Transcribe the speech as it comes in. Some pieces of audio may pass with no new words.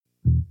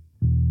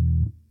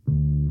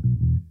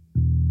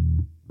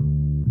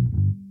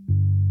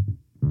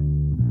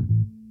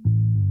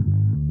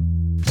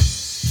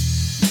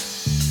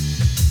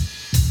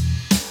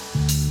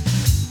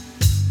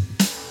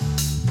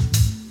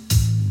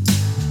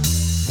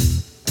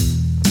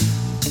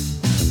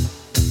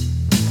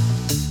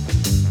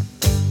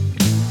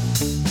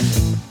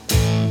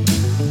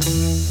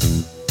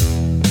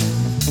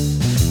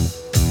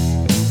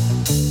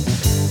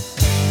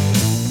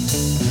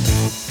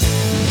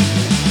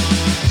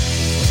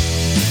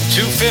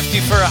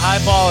$2.50 for a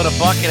highball and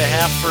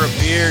 $1.50 for a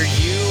beer.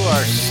 You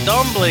are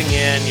stumbling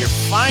in. You're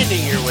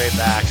finding your way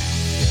back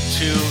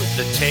to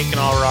the Taken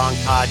All Wrong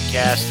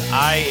podcast.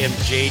 I am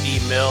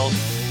JD Mill.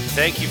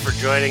 Thank you for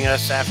joining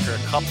us after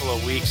a couple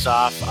of weeks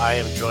off. I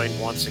am joined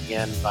once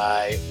again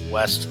by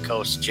West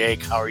Coast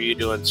Jake. How are you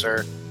doing,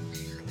 sir?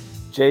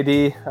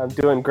 JD, I'm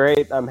doing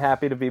great. I'm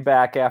happy to be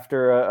back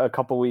after a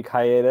couple week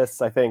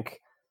hiatus. I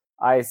think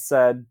I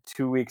said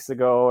 2 weeks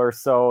ago or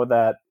so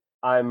that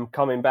I'm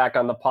coming back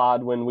on the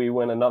pod when we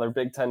win another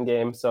Big Ten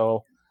game.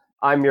 So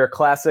I'm your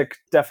classic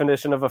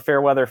definition of a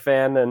fair weather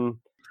fan. And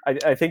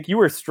I think you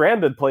were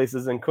stranded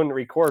places and couldn't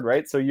record,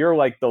 right? So you're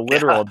like the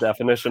literal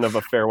definition of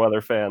a fair weather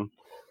fan.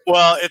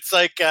 Well, it's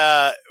like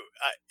I'm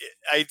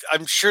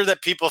sure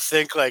that people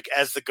think like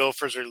as the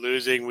Gophers are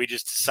losing, we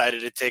just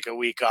decided to take a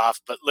week off.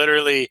 But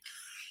literally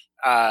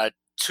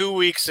 2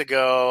 weeks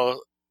ago,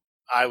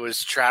 I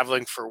was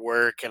traveling for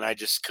work and I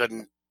just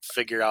couldn't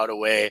figure out a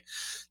way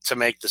to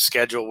make the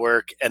schedule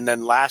work. And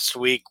then last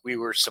week we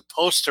were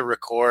supposed to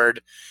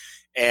record,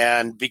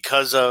 and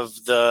because of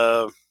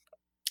the,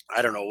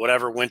 I don't know,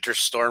 whatever winter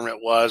storm it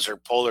was or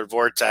polar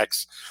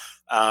vortex,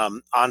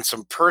 on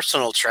some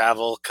personal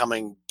travel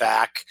coming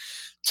back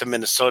to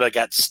Minnesota,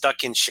 got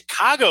stuck in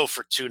Chicago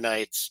for 2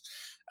 nights.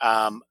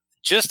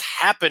 Just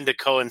happened to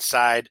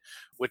coincide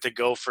with the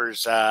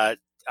Gophers on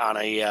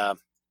a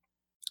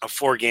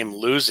 4-game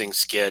losing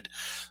skid.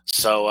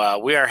 So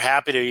we are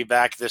happy to be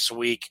back this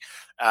week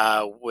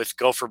with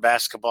Gopher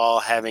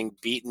basketball having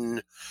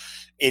beaten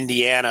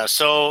Indiana.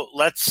 So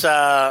let's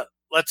kind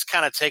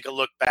of take a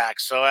look back.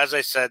 So as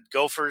I said,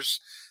 Gophers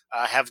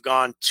have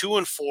gone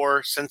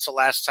 2-4 since the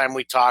last time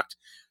we talked.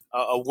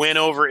 A win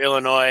over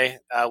Illinois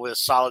with a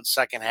solid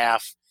second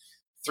half.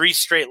 3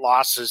 straight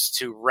losses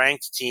to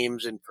ranked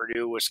teams in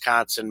Purdue,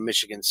 Wisconsin,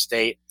 Michigan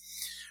State.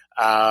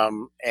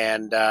 And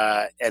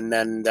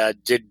then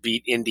did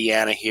beat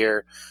Indiana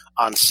here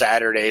on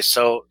Saturday.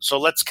 So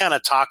let's kind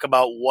of talk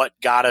about what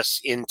got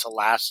us into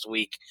last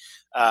week.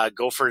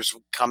 Gophers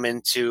come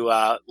into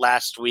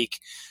last week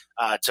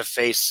to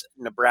face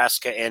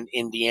Nebraska and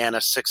Indiana,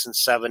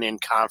 6-7 in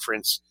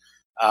conference.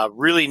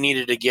 Really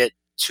needed to get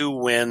 2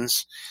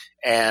 wins,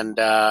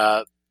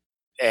 but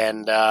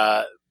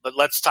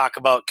let's talk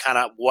about kind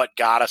of what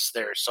got us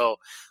there. So a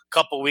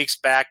couple weeks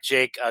back,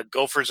 Jake,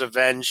 Gophers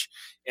avenge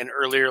an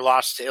earlier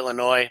loss to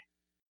Illinois,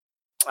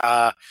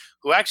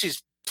 who actually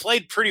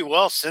played pretty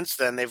well since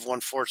then. They've won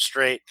 4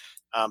 straight,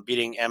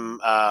 beating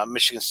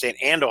Michigan State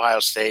and Ohio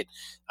State.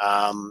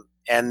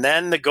 And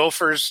then the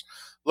Gophers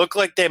look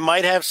like they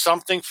might have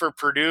something for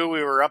Purdue.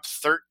 We were up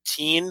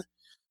 13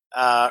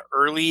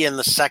 early in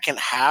the second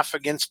half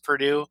against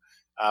Purdue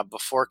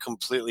before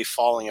completely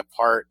falling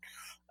apart.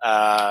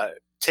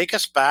 Take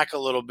us back a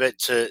little bit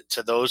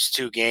to those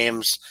 2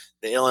 games,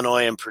 the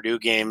Illinois and Purdue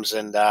games,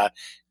 and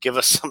give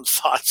us some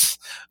thoughts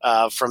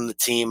from the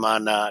team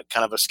on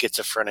kind of a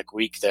schizophrenic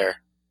week there.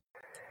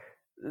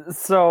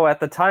 So at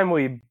the time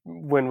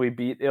when we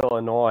beat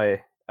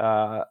Illinois,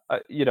 I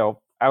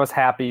was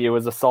happy. It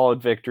was a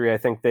solid victory. I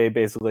think they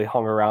basically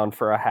hung around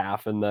for a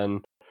half, and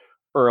then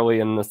early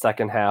in the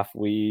second half,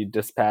 we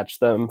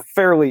dispatched them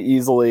fairly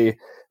easily,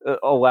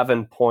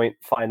 11-point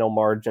final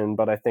margin,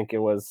 but I think it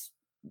was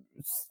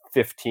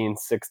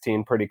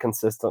 15-16 pretty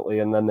consistently,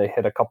 and then they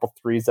hit a couple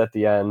threes at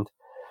the end.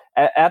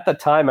 At the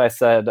time, I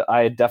said,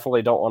 I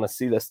definitely don't want to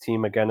see this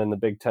team again in the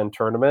Big Ten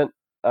tournament.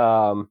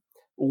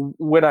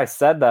 When I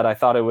said that, I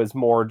thought it was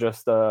more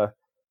just a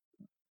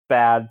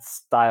bad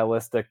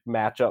stylistic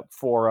matchup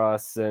for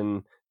us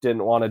and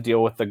didn't want to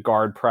deal with the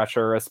guard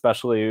pressure,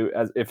 especially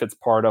as if it's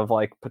part of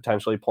like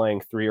potentially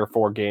playing 3 or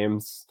 4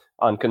 games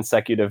on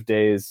consecutive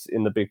days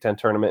in the Big Ten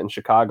tournament in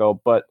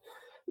Chicago. But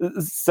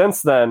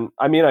since then,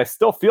 I mean, I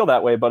still feel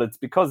that way, but it's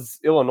because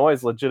Illinois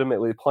is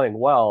legitimately playing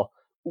well.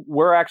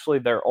 We're actually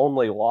their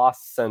only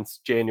loss since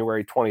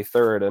January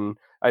 23rd. And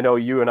I know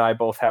you and I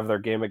both have their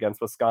game against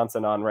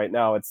Wisconsin on right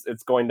now.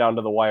 It's going down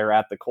to the wire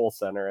at the Kohl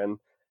Center. And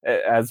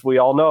as we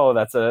all know,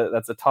 that's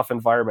a tough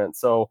environment.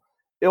 So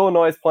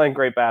Illinois is playing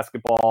great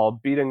basketball.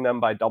 Beating them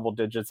by double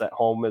digits at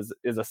home is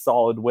a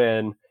solid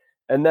win.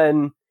 And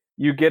then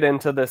you get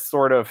into this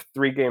sort of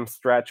 3-game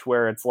stretch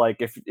where it's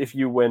like if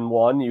you win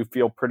one, you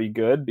feel pretty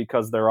good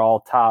because they're all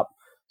top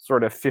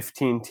sort of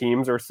 15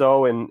 teams or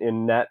so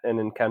in net and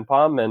in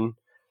KenPom, and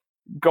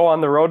go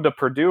on the road to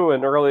Purdue,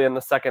 and early in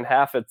the second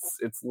half it's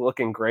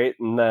looking great,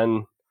 and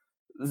then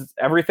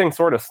everything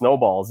sort of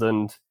snowballs,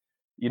 and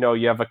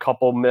you have a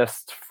couple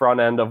missed front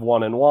end of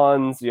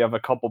 1-and-1s, you have a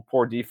couple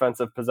poor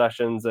defensive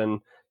possessions, and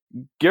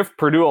give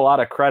Purdue a lot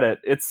of credit.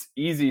 It's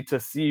easy to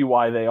see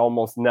why they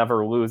almost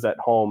never lose at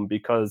home,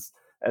 because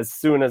as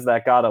soon as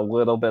that got a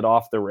little bit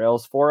off the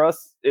rails for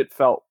us, it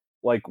felt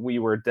like we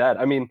were dead.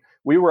 I mean,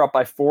 we were up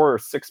by 4 or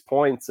 6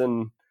 points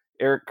and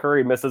Eric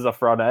Curry misses a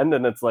front end,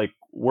 and it's like,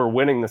 we're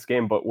winning this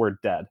game, but we're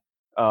dead.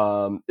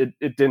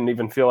 It didn't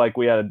even feel like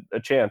we had a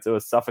chance. It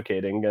was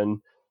suffocating.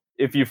 And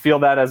if you feel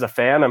that as a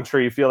fan, I'm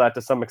sure you feel that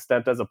to some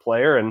extent as a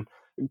player, and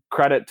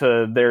credit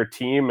to their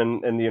team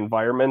and the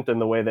environment and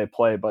the way they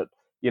play. But,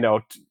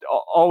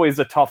 always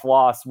a tough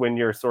loss when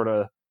you're sort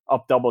of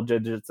up double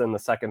digits in the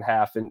second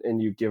half,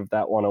 and you give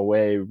that one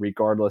away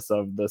regardless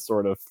of the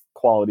sort of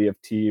quality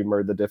of team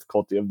or the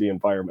difficulty of the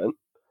environment.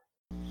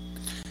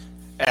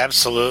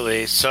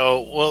 Absolutely.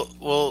 So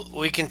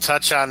we can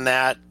touch on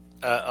that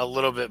a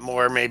little bit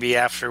more maybe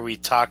after we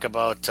talk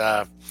about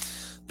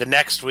the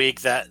next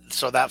week. That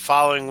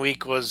following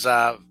week was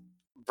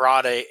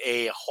brought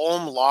a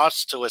home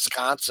loss to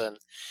Wisconsin,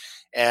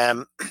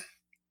 and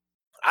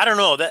I don't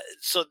know that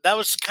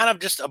was kind of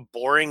just a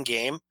boring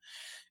game.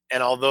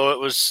 And although it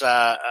was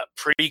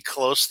pretty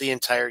close the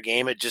entire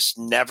game, it just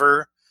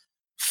never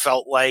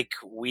felt like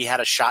we had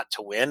a shot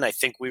to win. I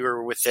think we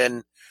were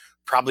within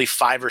probably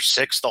 5 or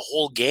 6 the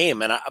whole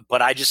game,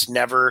 but I just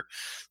never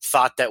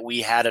thought that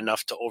we had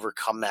enough to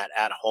overcome that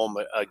at home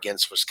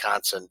against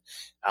Wisconsin.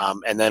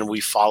 And then we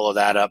follow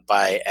that up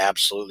by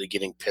absolutely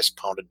getting piss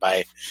pounded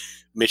by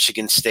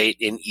Michigan State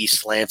in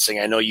East Lansing.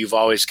 I know you've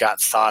always got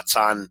thoughts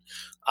on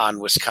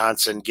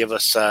Wisconsin. Give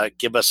us a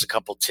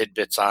couple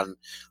tidbits on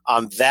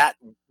that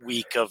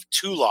week of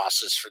 2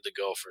 losses for the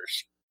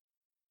Gophers.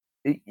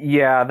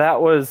 Yeah,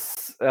 that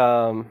was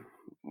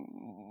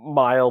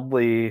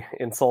mildly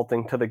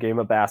insulting to the game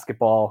of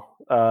basketball.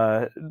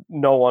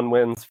 No one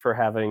wins for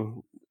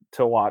having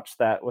to watch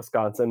that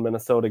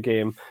Wisconsin-Minnesota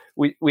game.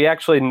 We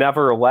actually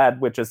never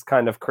led, which is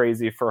kind of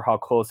crazy for how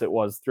close it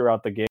was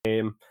throughout the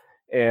game.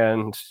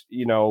 And,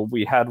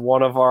 we had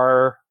one of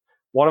our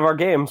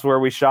games where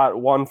we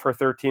shot 1 for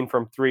 13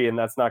 from 3, and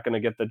that's not going to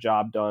get the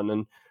job done.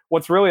 And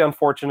what's really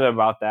unfortunate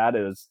about that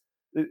is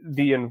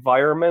the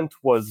environment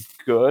was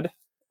good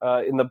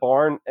in the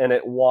barn, and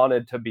it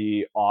wanted to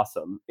be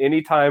awesome.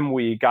 Anytime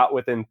we got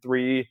within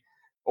 3,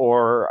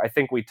 or I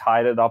think we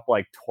tied it up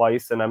like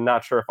twice, and I'm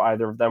not sure if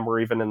either of them were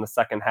even in the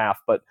second half,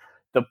 but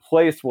the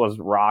place was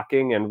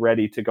rocking and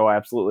ready to go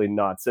absolutely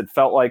nuts. It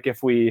felt like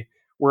if we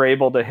were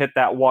able to hit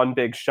that one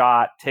big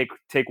shot, take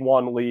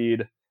one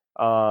lead,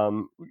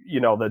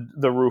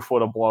 the roof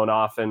would have blown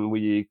off, and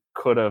we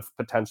could have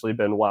potentially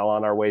been well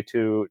on our way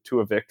to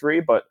a victory,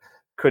 but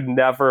could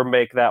never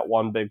make that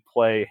one big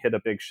play, hit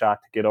a big shot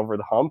to get over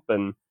the hump.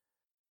 And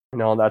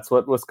that's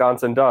what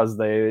Wisconsin does.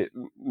 They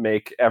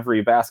make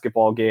every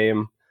basketball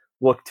game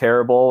look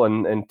terrible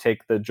and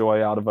take the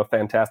joy out of a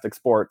fantastic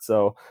sport.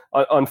 So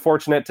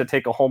unfortunate to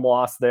take a home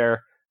loss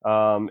there.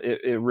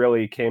 It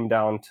really came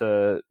down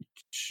to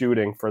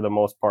shooting for the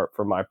most part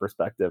from my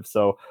perspective.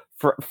 So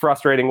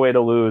frustrating way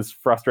to lose,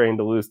 frustrating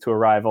to lose to a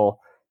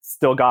rival.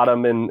 Still got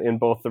them in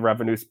both the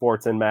Revenue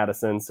Sports in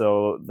Madison,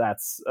 so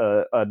that's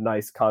a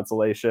nice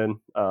consolation,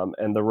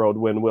 and the road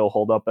win will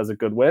hold up as a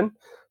good win.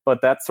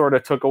 But that sort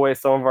of took away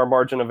some of our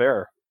margin of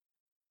error.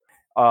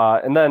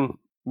 And then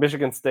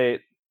Michigan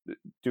State,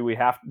 do we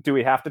have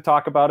to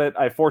talk about it?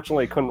 I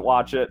fortunately couldn't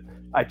watch it.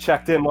 I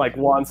checked in like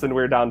once, and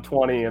we were down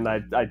 20, and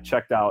I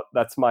checked out.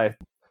 That's my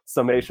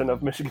summation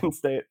of Michigan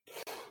State.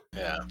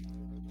 Yeah.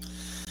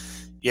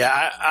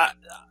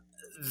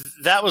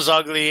 That was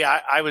ugly.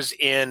 I was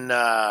in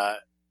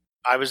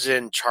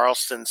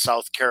Charleston,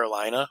 South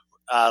Carolina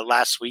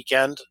last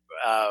weekend,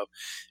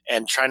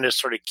 and trying to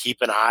sort of keep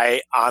an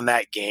eye on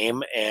that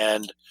game.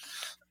 And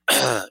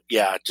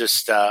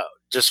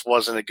just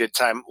wasn't a good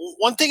time.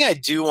 One thing I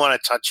do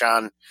want to touch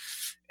on,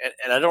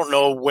 and I don't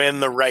know when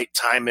the right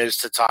time is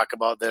to talk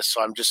about this,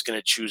 so I'm just going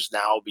to choose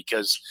now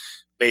because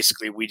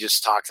basically we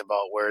just talked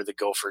about where the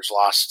Gophers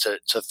lost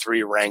to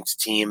 3 ranked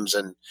teams,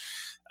 and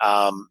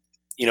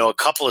a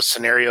couple of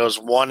scenarios,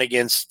 one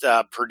against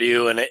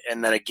Purdue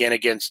and then again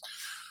against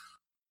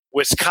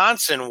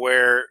Wisconsin,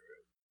 where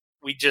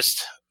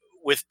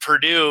with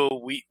Purdue,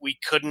 we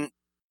couldn't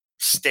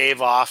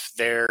stave off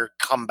their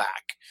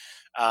comeback.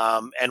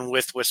 And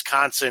with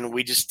Wisconsin,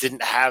 we just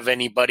didn't have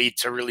anybody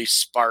to really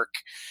spark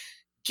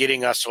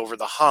getting us over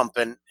the hump.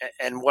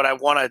 And what I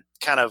want to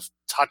kind of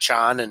touch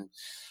on, and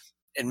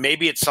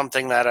maybe it's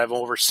something that I'm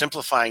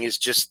oversimplifying, is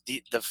just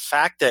the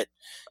fact that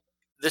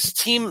this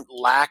team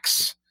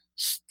lacks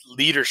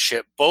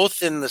leadership,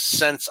 both in the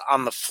sense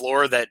on the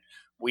floor that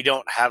we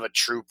don't have a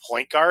true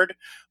point guard,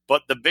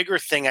 but the bigger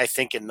thing I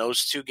think in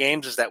those 2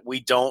 games is that we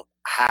don't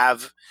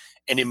have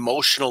an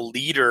emotional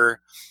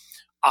leader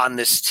on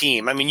this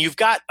team. I mean, you've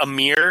got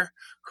Amir,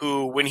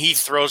 who when he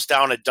throws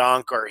down a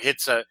dunk or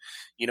hits a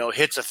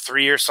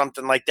 3 or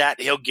something like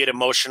that, he'll get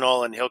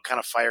emotional and he'll kind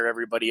of fire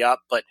everybody up.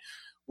 But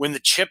when the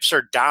chips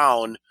are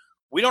down,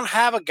 we don't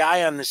have a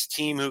guy on this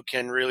team who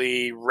can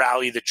really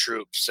rally the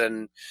troops.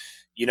 And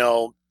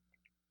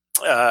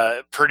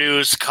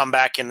Purdue's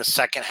comeback in the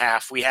second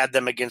half, we had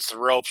them against the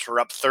ropes. We're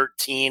up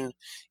 13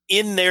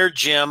 in their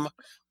gym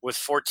with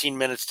 14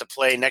 minutes to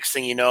play. Next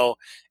thing you know,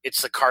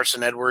 it's the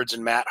Carson Edwards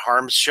and Matt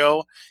Harms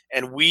show,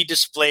 and we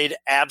displayed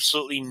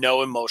absolutely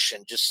no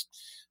emotion, just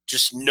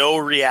no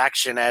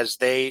reaction as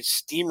they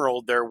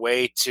steamrolled their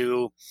way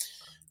to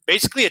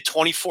basically a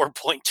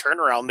 24-point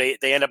turnaround.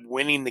 They end up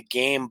winning the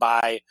game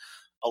by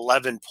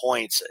 11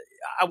 points.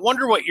 I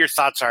wonder what your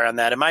thoughts are on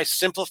that. Am I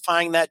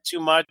simplifying that too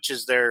much?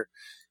 Is there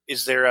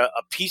a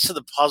piece of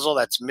the puzzle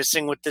that's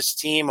missing with this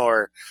team,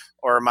 or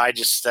am I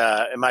just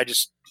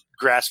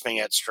grasping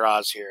at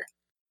straws here?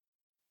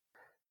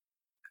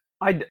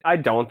 I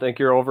don't think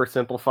you're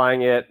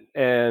oversimplifying it.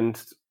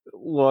 And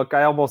look,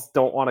 I almost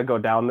don't want to go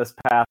down this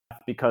path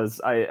because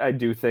I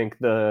do think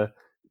the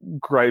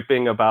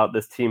griping about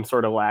this team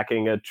sort of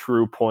lacking a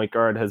true point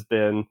guard has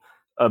been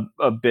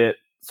a bit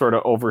sort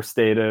of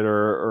overstated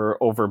or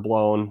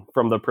overblown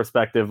from the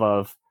perspective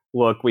of,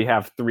 look, we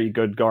have three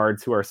good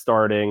guards who are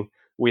starting.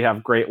 We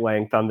have great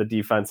length on the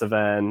defensive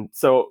end.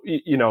 So,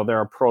 there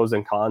are pros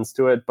and cons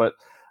to it. But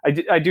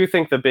I do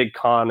think the big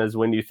con is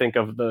when you think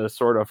of the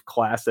sort of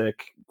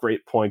classic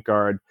great point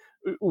guard,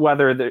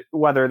 whether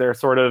they're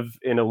sort of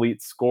an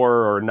elite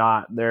scorer or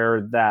not,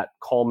 they're that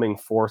calming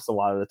force a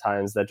lot of the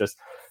times that just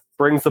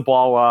brings the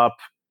ball up,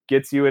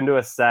 gets you into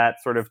a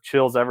set, sort of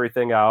chills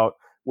everything out.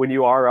 When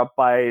you are up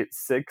by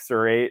 6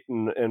 or 8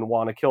 and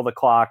want to kill the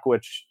clock,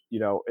 which,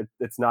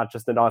 it's not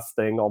just an us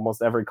thing.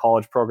 Almost every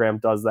college program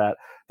does that.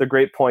 The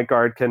great point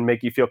guard can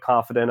make you feel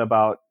confident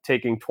about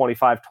taking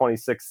 25,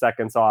 26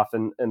 seconds off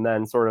and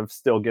then sort of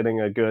still getting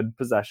a good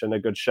possession, a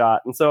good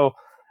shot. And so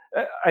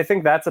I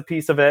think that's a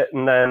piece of it.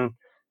 And then,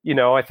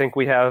 I think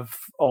we have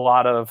a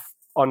lot of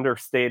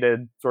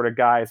understated sort of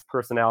guys,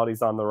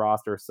 personalities on the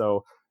roster.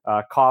 So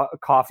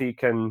Coffee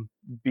can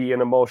be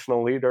an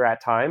emotional leader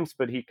at times,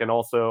 but he can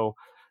also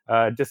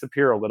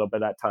disappear a little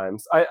bit at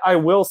times. I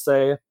will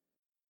say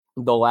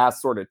the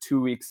last sort of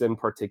 2 weeks in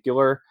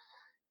particular,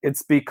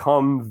 it's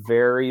become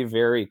very,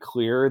 very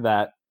clear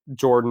that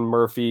Jordan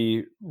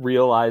Murphy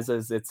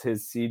realizes it's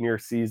his senior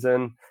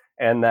season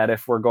and that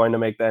if we're going to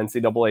make the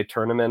NCAA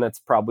tournament, it's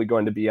probably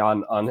going to be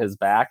on his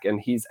back, and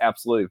he's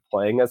absolutely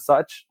playing as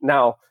such.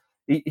 Now,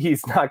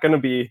 he's not going to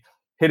be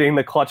hitting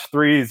the clutch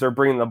threes or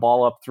bringing the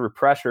ball up through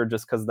pressure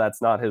just because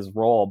that's not his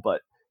role,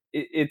 but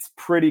it's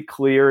pretty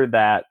clear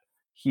that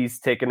he's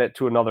taken it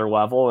to another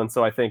level. And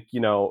so I think,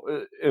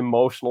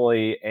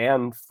 emotionally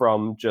and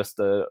from just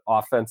a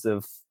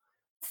offensive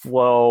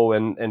flow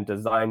and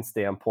design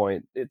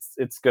standpoint,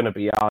 it's going to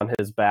be on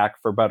his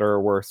back for better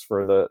or worse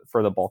for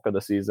the bulk of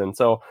the season.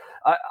 So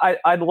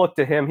I'd look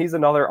to him. He's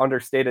another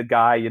understated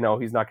guy.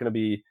 He's not going to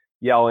be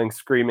yelling,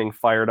 screaming,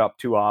 fired up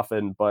too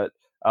often, but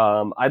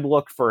I'd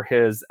look for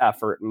his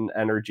effort and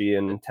energy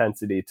and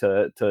intensity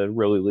to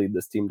really lead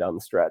this team down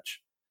the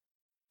stretch.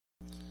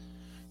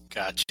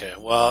 Gotcha.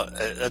 Well,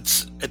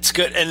 it's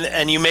good,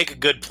 and you make a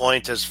good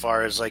point as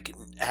far as like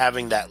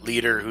having that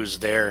leader who's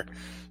there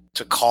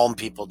to calm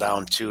people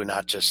down too,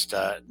 not just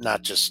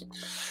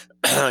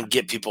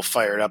get people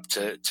fired up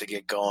to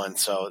get going.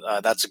 So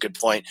that's a good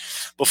point.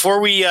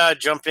 Before we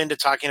jump into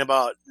talking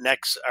about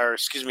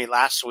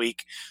last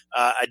week,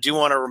 I do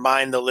want to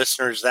remind the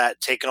listeners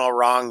that Taken All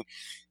Wrong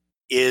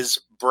is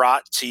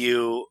brought to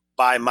you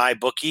by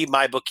MyBookie,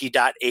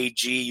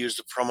 mybookie.ag. Use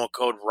the promo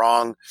code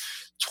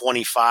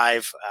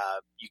WRONG25.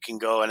 You can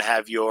go and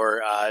have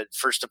your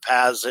first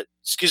deposit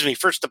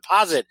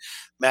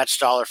matched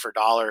dollar for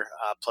dollar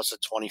plus a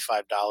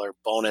 $25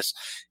 bonus.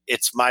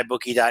 It's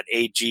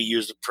mybookie.ag.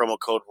 Use the promo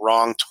code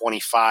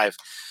WRONG25.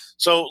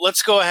 So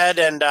let's go ahead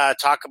and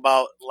talk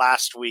about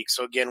last week.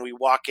 So again, we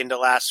walk into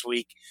last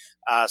week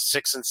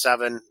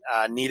 6-7.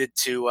 Needed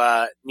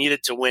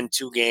to win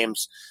 2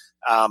 games.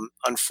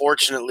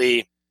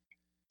 Unfortunately,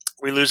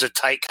 we lose a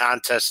tight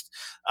contest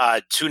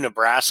to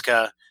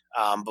Nebraska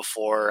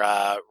before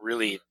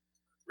really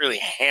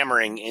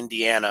hammering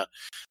Indiana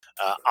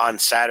on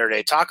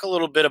Saturday. Talk a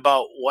little bit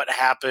about what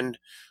happened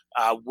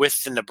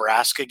with the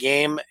Nebraska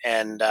game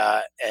and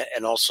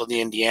also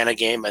the Indiana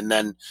game, and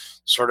then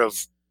sort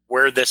of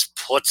where this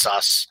puts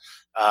us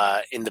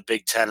in the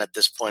Big Ten at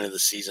this point of the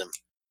season.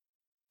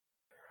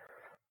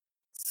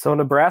 So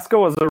Nebraska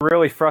was a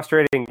really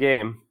frustrating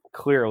game,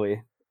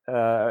 clearly.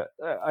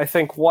 I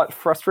think what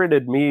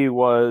frustrated me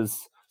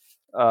was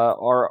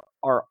our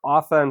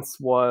offense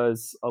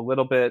was a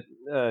little bit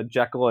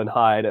Jekyll and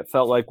Hyde. It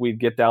felt like we'd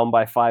get down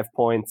by 5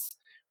 points.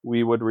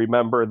 We would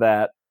remember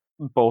that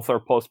both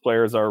our post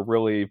players are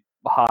really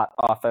hot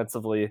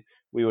offensively.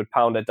 We would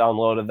pound it down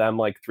low to them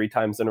like 3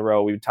 times in a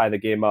row. We would tie the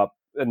game up,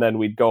 and then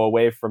we'd go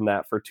away from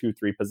that for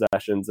 2-3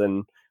 possessions,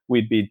 and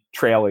we'd be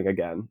trailing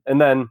again. And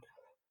then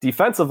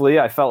defensively,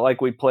 I felt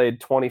like we played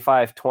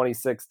 25,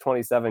 26,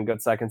 27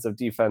 good seconds of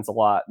defense a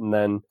lot, and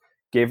then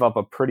gave up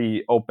a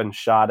pretty open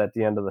shot at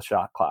the end of the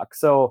shot clock.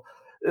 So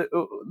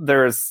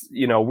there's,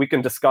 we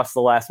can discuss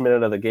the last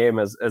minute of the game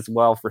as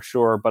well for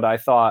sure, but I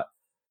thought,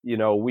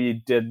 we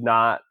did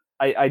not,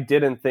 I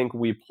didn't think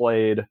we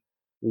played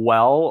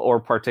well or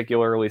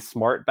particularly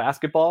smart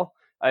basketball.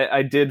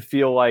 I did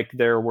feel like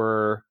there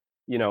were,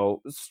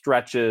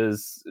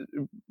 stretches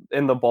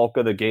in the bulk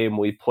of the game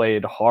we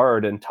played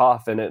hard and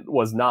tough, and it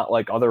was not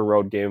like other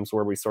road games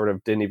where we sort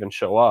of didn't even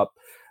show up.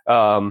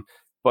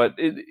 But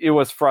it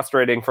was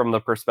frustrating from the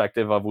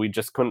perspective of we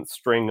just couldn't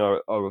string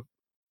a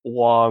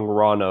long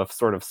run of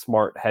sort of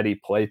smart, heady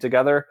play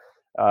together.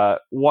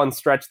 One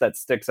stretch that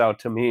sticks out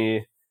to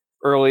me,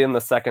 early in the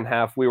second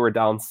half, we were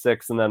down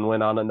 6 and then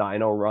went on a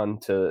 9-0 run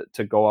to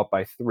go up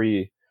by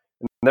 3.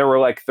 And there were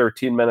like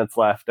 13 minutes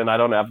left, and I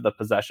don't have the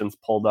possessions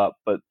pulled up,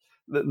 but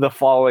the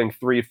following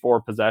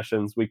 3-4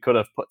 possessions, we could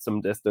have put some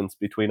distance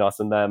between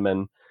us and them.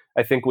 And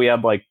I think we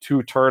had like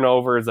 2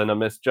 turnovers and a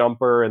missed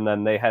jumper, and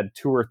then they had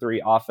 2 or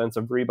 3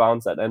 offensive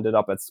rebounds that ended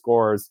up at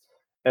scores.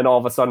 And all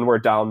of a sudden we're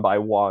down by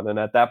 1. And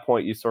at that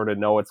point, you sort of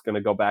know it's going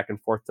to go back and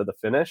forth to the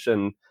finish.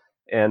 And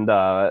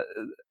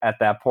at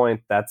that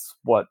point, that's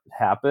what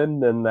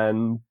happened. And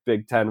then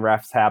Big Ten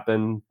refs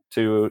happened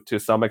to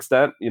some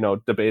extent,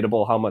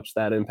 debatable how much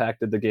that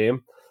impacted the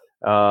game.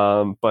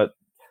 But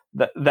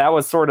that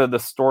was sort of the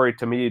story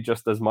to me,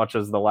 just as much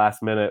as the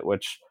last minute,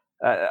 which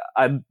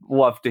I'd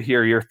love to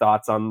hear your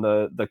thoughts on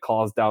the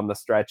calls down the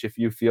stretch. If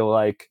you feel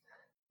like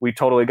we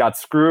totally got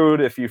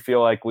screwed, if you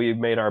feel like we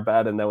made our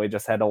bet and then we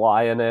just had to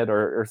lie in it,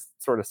 or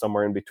sort of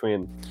somewhere in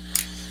between.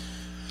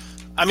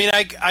 I mean,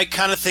 I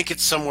kind of think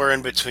it's somewhere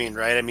in between,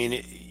 right? I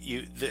mean,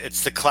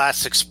 it's the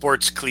classic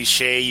sports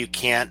cliche. You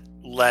can't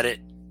let it.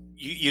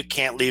 You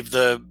can't leave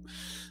the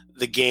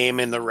game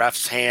in the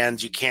ref's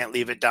hands. You can't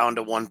leave it down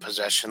to one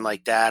possession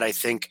like that. I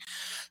think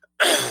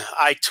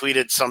I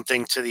tweeted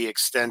something to the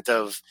extent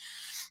of,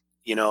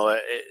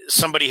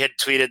 somebody had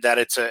tweeted that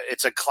it's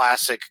a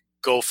classic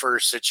Gopher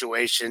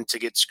situation to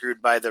get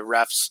screwed by the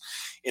refs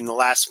in the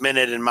last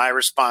minute, and my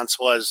response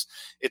was,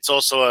 it's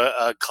also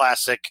a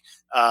classic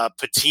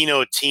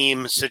Pitino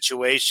team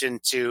situation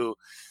to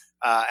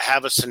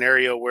have a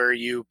scenario where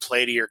you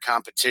play to your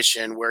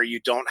competition, where you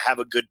don't have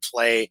a good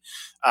play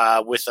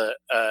with a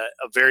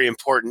very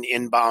important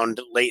inbound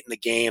late in the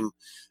game,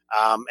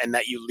 and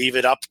that you leave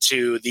it up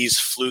to these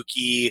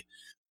fluky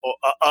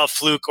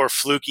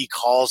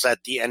calls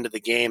at the end of the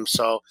game.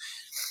 So,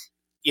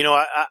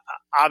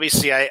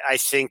 obviously, I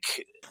think,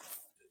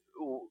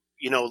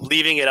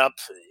 leaving it up.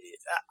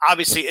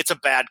 Obviously, it's a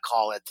bad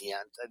call at the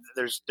end.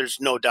 There's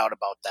no doubt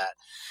about that.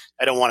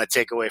 I don't want to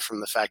take away from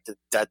the fact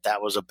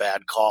that was a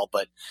bad call,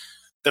 but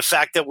the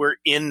fact that we're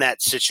in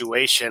that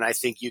situation, I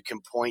think you can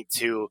point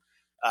to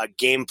a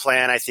game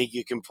plan. I think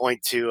you can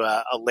point to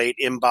a late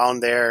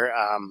inbound there.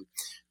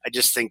 I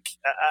just think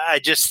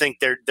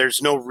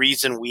there's no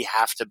reason we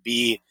have to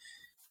be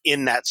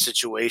in that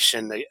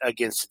situation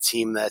against a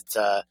team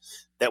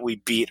that we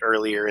beat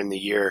earlier in the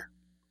year.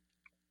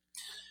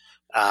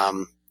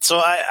 So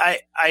I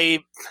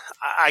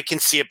can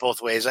see it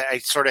both ways. I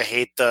sort of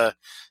hate the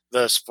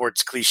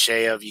sports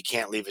cliche of you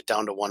can't leave it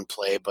down to one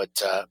play, but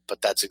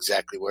that's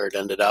exactly where it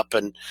ended up,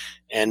 and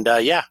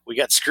yeah, we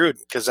got screwed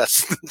because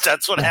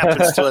that's what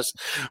happens to us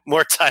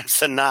more times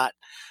than not.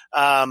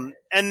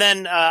 And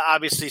then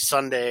obviously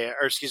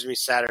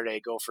Saturday,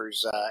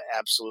 Gophers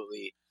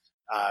absolutely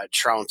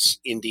trounce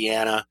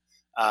Indiana.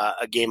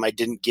 A game I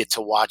didn't get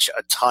to watch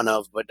a ton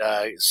of, but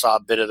saw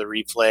a bit of the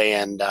replay,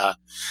 and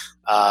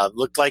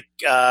looked like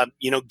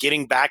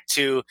getting back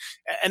to,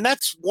 and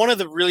that's one of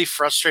the really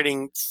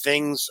frustrating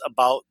things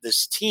about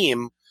this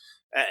team,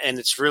 and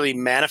it's really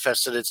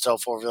manifested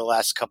itself over the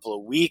last couple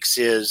of weeks,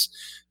 is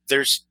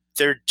there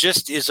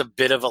just is a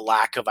bit of a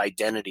lack of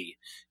identity.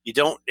 You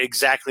don't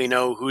exactly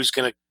know who's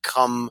going to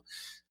come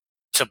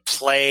to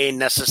play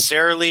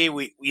necessarily.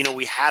 We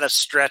had a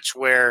stretch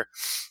where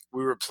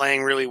we were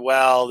playing really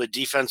well. The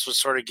defense was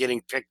sort of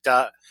getting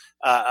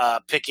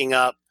picking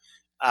up.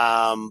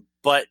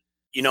 But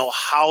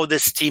how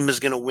this team is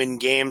going to win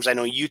games. I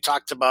know you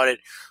talked about it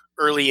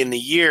early in the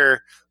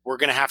year. We're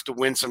going to have to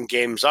win some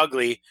games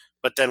ugly,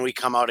 but then we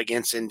come out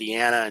against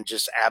Indiana and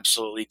just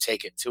absolutely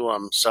take it to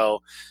them.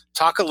 So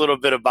talk a little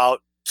bit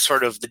about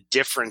sort of the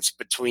difference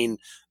between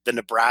the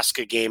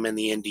Nebraska game and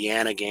the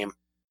Indiana game.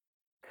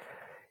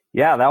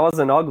 Yeah, that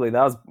wasn't ugly.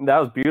 That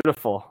was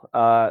beautiful.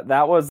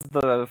 That was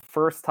the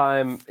first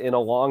time in a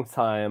long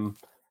time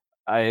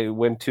I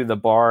went to the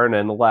barn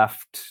and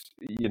left,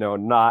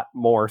 not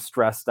more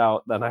stressed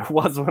out than I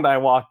was when I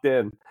walked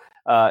in.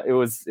 It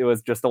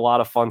was just a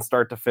lot of fun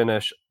start to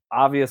finish.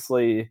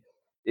 Obviously,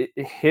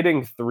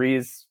 hitting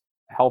threes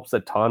helps a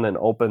ton and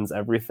opens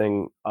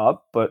everything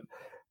up, but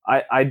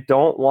I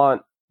don't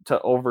want to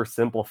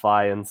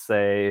oversimplify and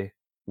say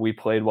we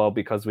played well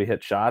because we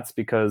hit shots,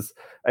 because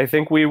I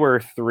think we were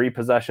 3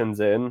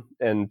 possessions in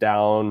and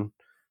down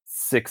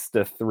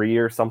 6-3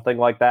 or something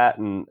like that.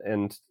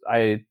 And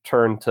I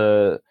turned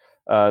to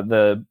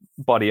the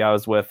buddy I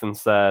was with and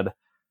said,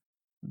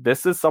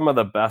 this is some of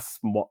the best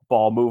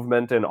ball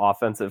movement and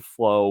offensive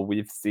flow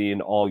we've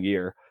seen all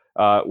year.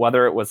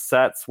 Whether it was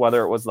sets,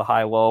 whether it was the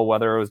high-low,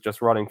 whether it was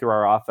just running through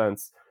our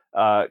offense,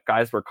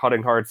 guys were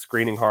cutting hard,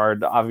 screening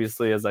hard.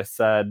 Obviously, as I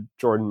said,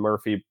 Jordan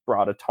Murphy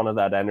brought a ton of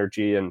that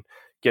energy, and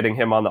getting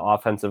him on the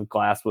offensive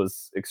glass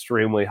was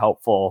extremely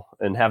helpful,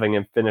 and having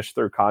him finish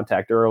through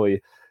contact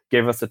early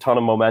gave us a ton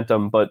of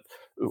momentum. But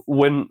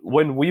when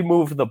we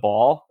move the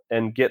ball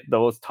and get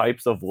those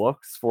types of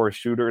looks for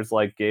shooters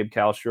like Gabe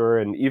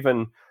Kalscheur and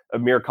even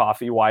Amir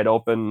Coffey wide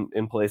open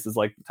in places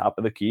like the top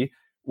of the key,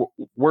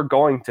 we're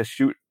going to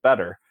shoot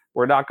better.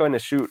 We're not going to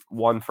shoot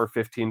 1 for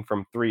 15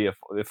 from 3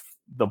 if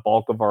the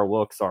bulk of our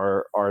looks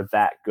are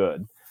that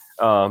good.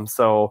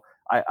 So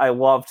I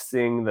loved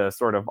seeing the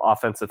sort of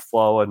offensive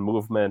flow and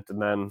movement. And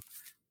then,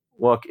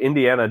 look,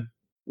 Indiana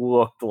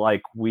looked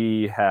like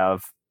we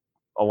have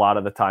a lot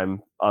of the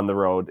time on the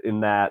road,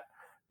 in that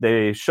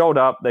they showed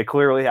up. They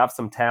clearly have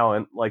some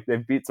talent. Like,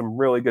 they've beat some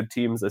really good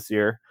teams this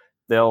year.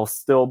 they'll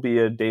still be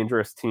a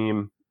dangerous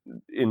team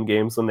in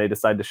games when they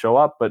decide to show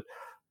up. But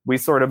we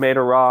sort of made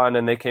a run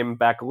and they came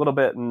back a little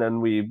bit, and then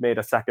we made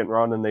a second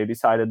run and they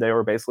decided they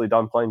were basically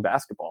done playing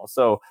basketball.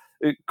 So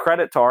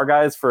credit to our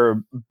guys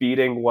for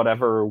beating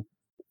whatever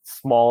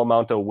small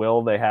amount of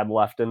will they had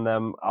left in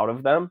them out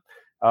of them.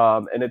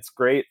 And it's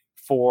great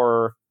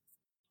for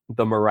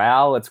the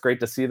morale. It's great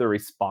to see the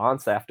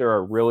response after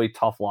a really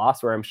tough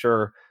loss where I'm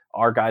sure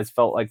our guys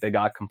felt like they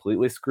got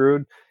completely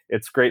screwed.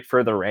 It's great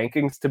for the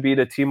rankings to beat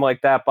a team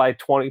like that by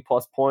 20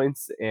 plus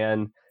points.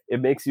 And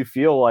it makes you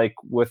feel like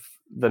with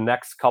the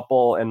next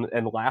couple and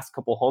last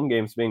couple home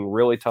games being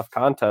really tough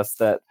contests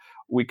that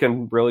we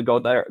can really go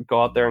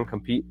out there and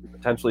compete and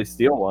potentially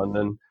steal one.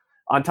 And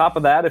on top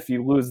of that, if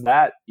you lose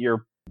that,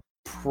 you're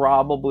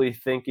probably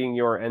thinking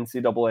your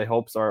NCAA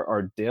hopes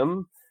are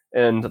dim.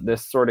 And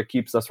this sort of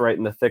keeps us right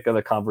in the thick of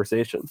the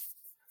conversation.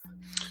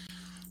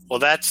 Well,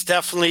 that's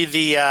definitely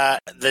the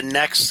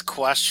next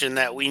question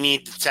that we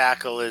need to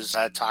tackle is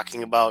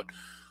talking about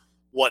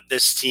what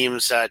this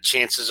team's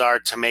chances are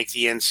to make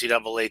the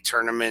NCAA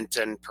tournament,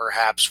 and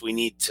perhaps we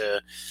need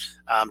to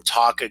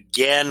talk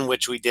again,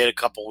 which we did a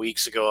couple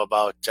weeks ago,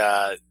 about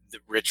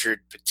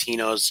Richard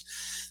Pitino's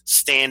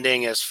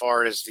standing as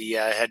far as the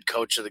head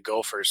coach of the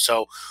Gophers.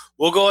 So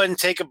we'll go ahead and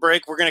take a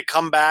break. We're going to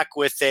come back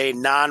with a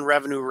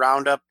non-revenue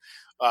roundup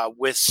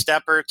with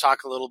Stepper,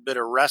 talk a little bit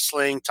of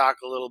wrestling, talk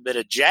a little bit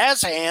of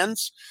jazz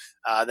hands.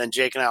 Then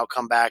Jake and I will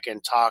come back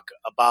and talk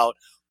about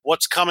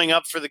what's coming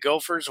up for the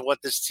Gophers and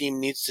what this team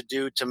needs to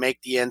do to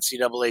make the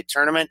NCAA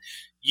tournament.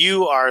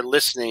 You are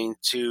listening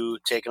to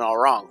Taken All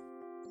Wrong.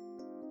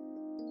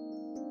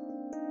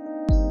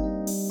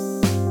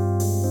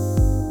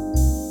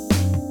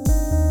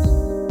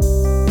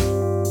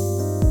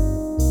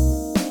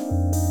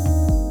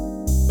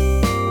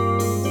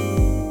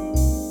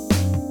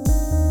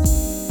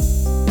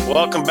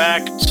 Welcome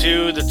back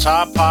to the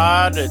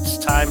TAWpod. It's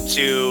time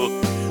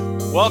to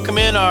welcome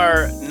in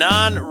our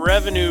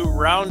non-revenue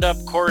roundup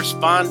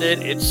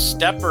correspondent. It's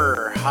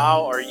Stepper.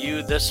 How are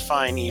you this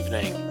fine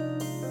evening?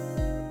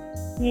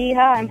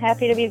 Yeehaw, I'm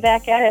happy to be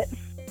back at it.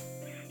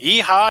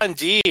 Yeehaw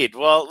indeed.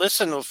 Well,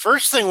 listen, the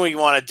first thing we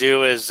want to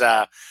do is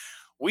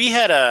we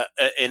had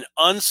an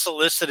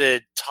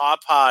unsolicited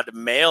TAWpod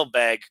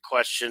mailbag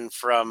question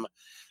from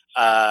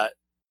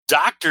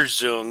Dr.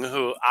 Zung,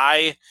 who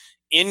I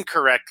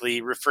incorrectly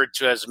referred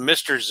to as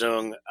Mr.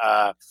 Zung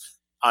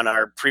on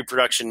our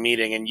pre-production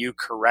meeting, and you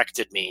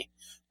corrected me.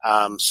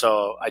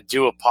 So I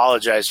do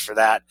apologize for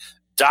that.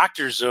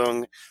 Dr.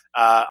 Zung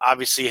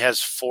obviously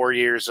has 4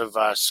 years of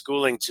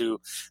schooling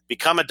to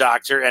become a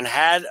doctor and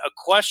had a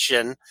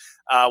question,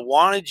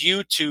 wanted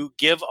you to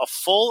give a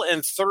full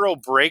and thorough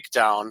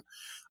breakdown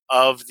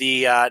of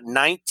the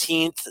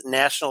 19th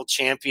national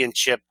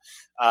championship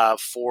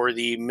for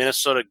the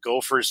Minnesota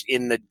Gophers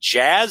in the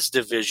Jazz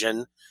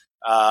division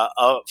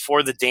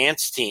for the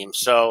dance team.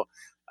 So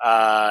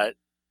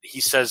he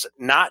says,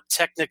 not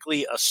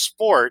technically a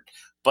sport,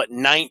 but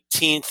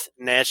 19th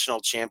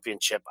national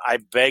championship. I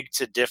beg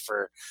to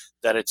differ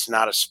that it's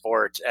not a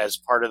sport. As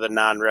part of the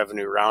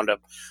non-revenue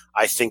roundup,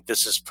 I think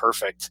this is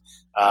perfect.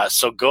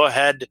 So go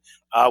ahead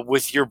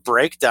with your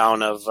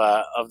breakdown of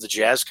the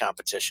Jazz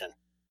competition.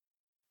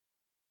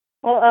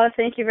 Well,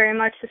 thank you very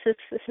much. This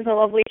is a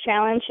lovely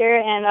challenge here.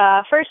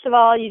 And first of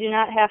all, you do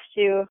not have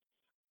to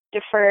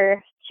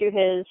defer to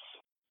his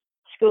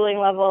schooling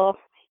level,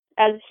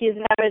 as he's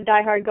not a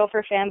diehard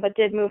Gopher fan, but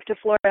did move to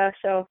Florida.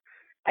 So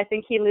I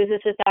think he loses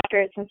his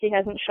doctorate since he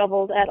hasn't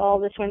shoveled at all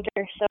this winter.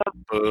 So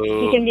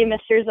he can be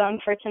Mr. Zung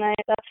for tonight.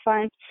 That's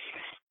fine.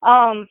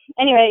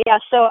 Anyway, yeah,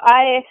 so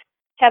I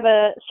have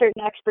a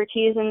certain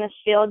expertise in this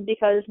field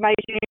because my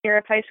junior year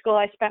of high school,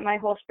 I spent my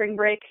whole spring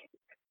break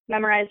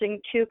memorizing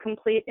 2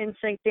 complete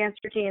in-sync dance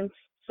routines.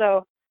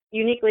 So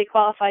uniquely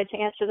qualified to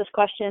answer this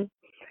question.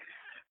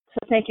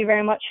 So thank you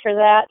very much for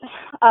that.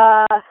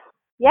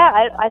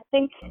 Yeah, I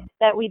think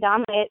that we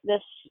dominate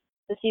this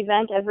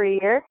event every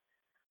year.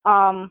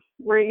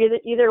 We're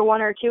either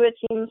 1 or 2, it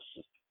seems,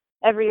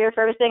 every year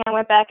for everything. I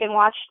went back and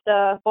watched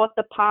both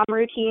the Palm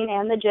routine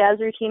and the Jazz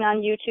routine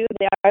on YouTube.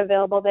 They are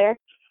available there.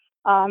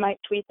 I might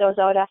tweet those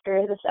out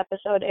after this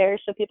episode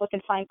airs so people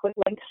can find quick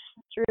links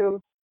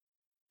through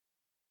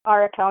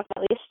our account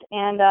at least.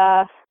 And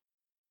yeah,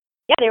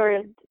 they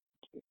were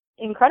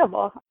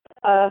incredible.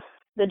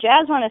 The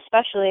Jazz one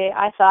especially,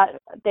 I thought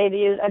they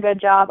did a good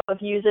job of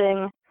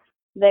using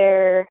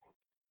their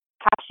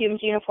costumes,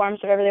 uniforms,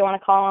 whatever they want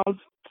to call them,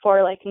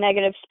 for like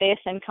negative space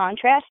and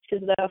contrast,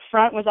 because the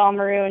front was all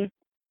maroon,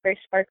 very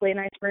sparkly,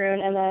 nice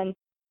maroon, and then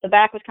the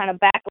back was kind of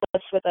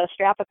backless with a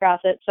strap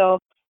across it. So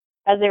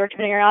as they were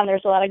turning around,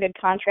 there's a lot of good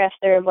contrast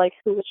there of like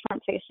who was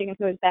front facing and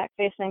who was back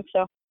facing.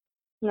 So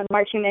and the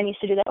marching band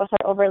used to do that with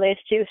our overlays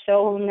too.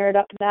 So we'll nerd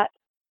up that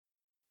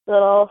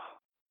little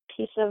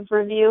piece of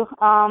review.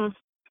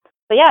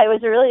 But yeah,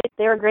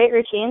 they were great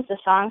routines. The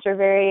songs were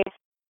very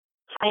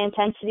high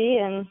intensity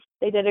and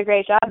they did a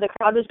great job. The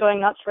crowd was going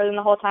nuts for them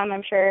the whole time.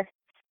 I'm sure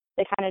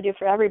they kind of do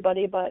for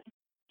everybody, but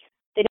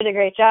they did a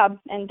great job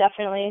and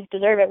definitely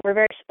deserve it. We're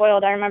very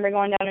spoiled. I remember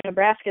going down to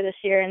Nebraska this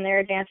year, and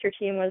their dancer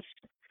team was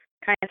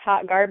kind of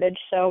hot garbage.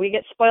 So we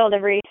get spoiled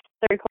every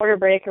third quarter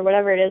break or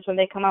whatever it is when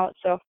they come out.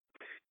 So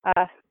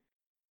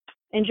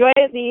enjoy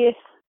the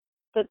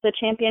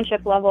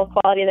championship level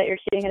quality that you're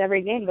seeing at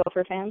every game,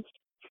 Gopher fans.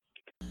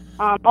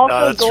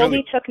 Also,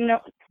 Goldie took no.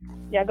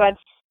 Yeah, go ahead.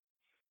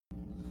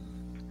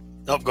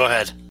 Nope, go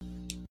ahead.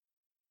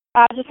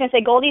 I was just gonna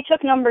say Goldie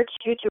took number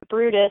 2 to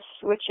Brutus,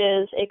 which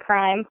is a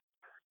crime.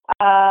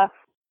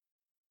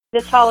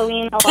 This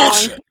Halloween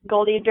alone,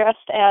 Goldie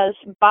dressed as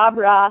Bob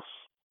Ross,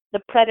 the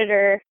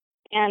Predator,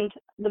 and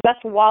the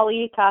best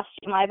Wall-E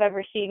costume I've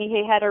ever seen.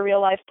 He had a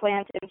real-life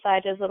plant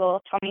inside his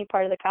little tummy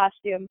part of the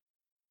costume.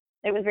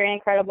 It was very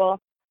incredible.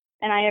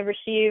 And I have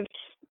received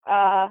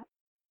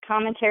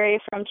commentary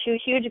from 2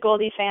 huge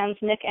Goldie fans,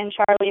 Nick and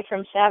Charlie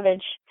from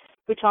Savage,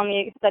 who tell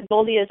me that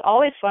Goldie is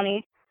always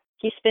funny.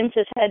 He spins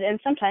his head and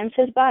sometimes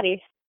his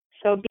body.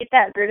 So beat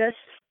that, Brutus.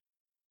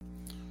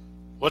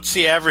 What's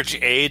the average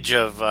age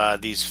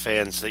of these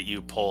fans that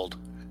you polled?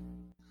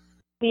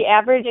 The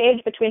average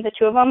age between the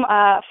 2 of them,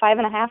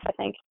 5.5, I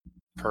think.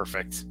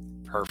 Perfect.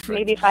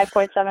 Maybe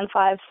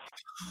 5.75.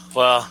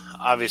 Well,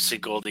 obviously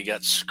Goldie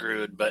got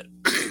screwed, but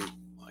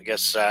I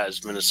guess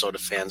as Minnesota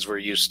fans, we're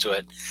used to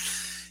it.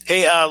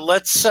 Hey,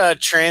 let's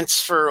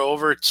transfer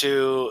over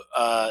to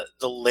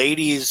the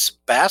ladies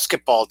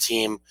basketball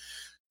team,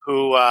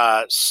 who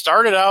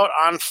started out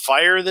on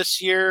fire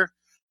this year,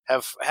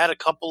 have had a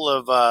couple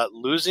of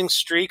losing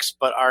streaks,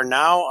 but are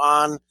now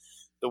on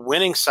the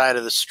winning side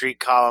of the streak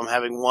column,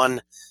 having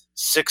won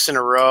 6 in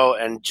a row,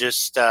 and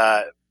just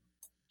took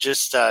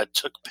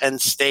Penn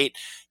State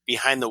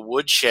behind the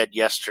woodshed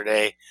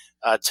yesterday.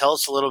 Tell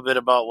us a little bit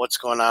about what's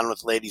going on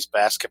with ladies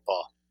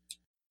basketball.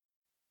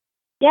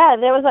 Yeah,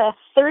 there was a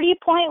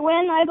 30-point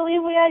win, I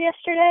believe we had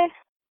yesterday.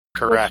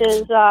 Correct. Which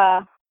is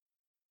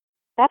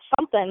that's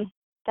something.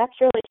 That's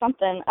really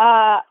something.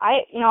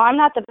 I'm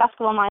not the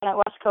basketball mind that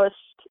West Coast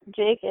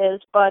Jake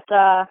is, but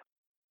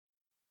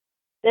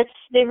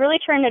they've really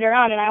turned it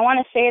around. And I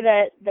want to say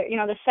that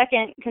the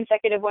second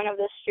consecutive win of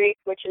this streak,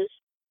 which is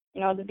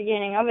the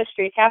beginning of a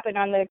streak, happened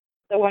on the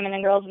Women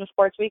and Girls in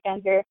Sports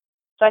weekend here.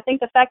 So I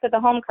think the fact that the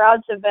home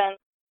crowds have been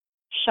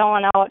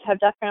showing out have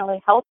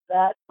definitely helped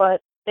that.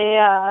 But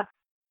they're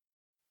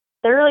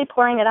really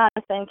pouring it on,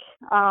 I think.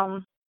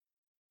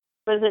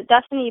 Was it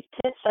Destiny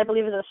Pitts, I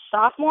believe, is a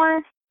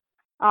sophomore?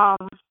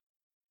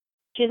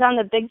 She's on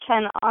the Big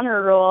Ten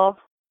honor roll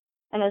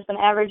and has been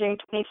averaging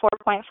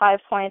 24.5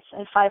 points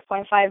and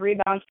 5.5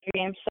 rebounds per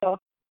game. So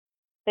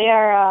they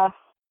are, I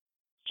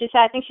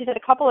think she's had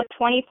a couple of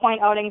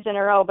 20-point outings in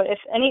a row, but if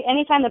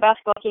anytime the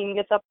basketball team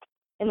gets up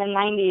in the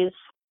 90s,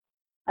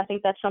 I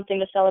think that's something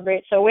to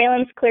celebrate. So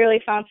Whalen's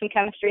clearly found some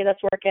chemistry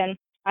that's working.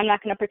 I'm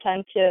not going to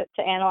pretend to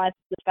analyze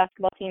this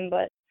basketball team,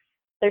 but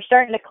they're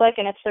starting to click,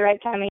 and it's the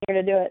right time of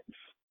year to do it.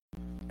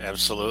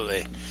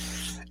 Absolutely.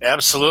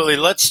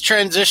 Let's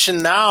transition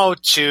now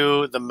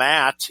to the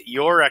mat,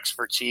 your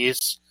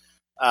expertise.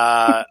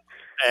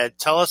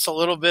 Tell us a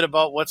little bit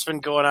about what's been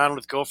going on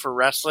with Gopher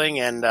Wrestling,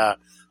 and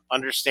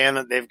understand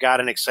that they've got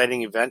an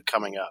exciting event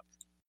coming up.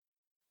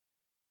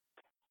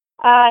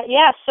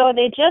 So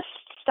they just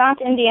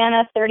stomped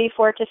Indiana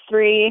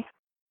 34-3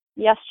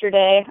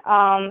 yesterday,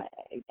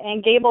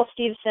 and Gable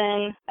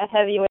Stevenson at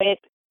heavyweight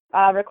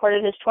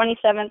recorded his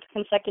 27th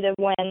consecutive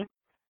win,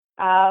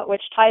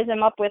 which ties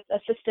him up with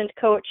assistant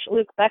coach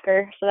Luke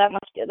Becker. So that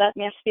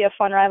must be a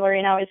fun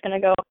rivalry. Now he's going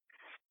to go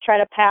try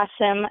to pass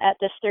him at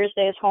this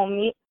Thursday's home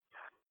meet.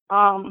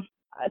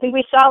 I think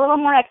we saw a little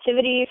more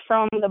activity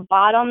from the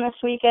bottom this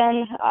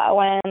weekend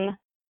when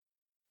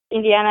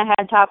Indiana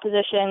had top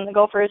position. The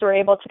Gophers were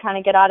able to kind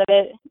of get out of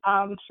it.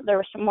 So there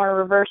were some more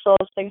reversals,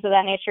 things of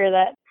that nature,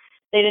 that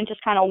they didn't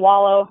just kind of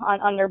wallow on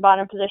under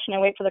bottom position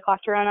and wait for the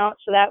clock to run out.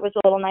 So that was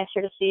a little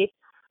nicer to see.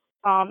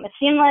 It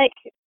seemed like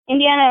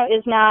Indiana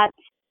is not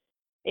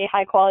a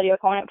high-quality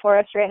opponent for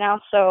us right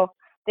now, so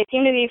they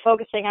seem to be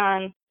focusing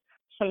on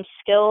some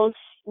skills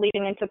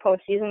leading into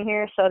postseason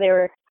here. So they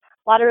were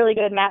a lot of really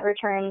good mat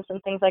returns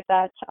and things like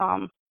that,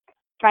 trying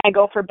to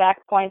go for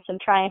back points and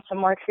trying some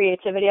more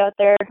creativity out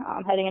there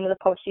heading into the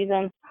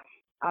postseason.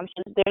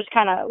 So they just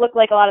kind of looked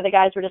like a lot of the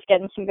guys were just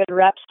getting some good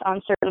reps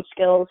on certain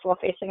skills while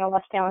facing a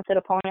less talented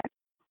opponent.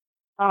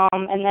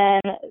 And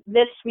then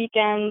this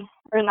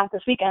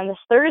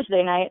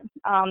Thursday night,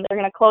 they're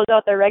going to close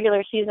out their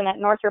regular season at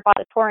Northrop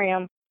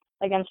Auditorium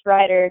against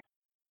Ryder.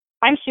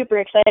 I'm super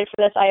excited for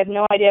this. I have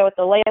no idea what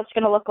the layout's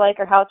going to look like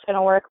or how it's going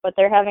to work, but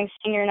they're having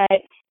senior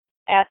night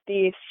at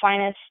the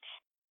finest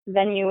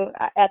venue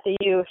at the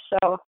U,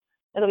 so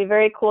it'll be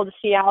very cool to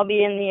see. I'll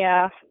be in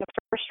the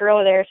first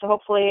row there, so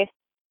hopefully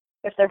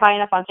if they're high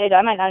enough on stage,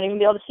 I might not even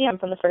be able to see them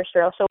from the first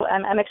row. So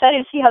I'm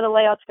excited to see how the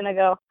layout's going to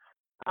go.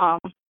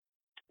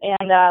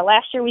 And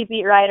last year we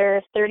beat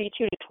Ryder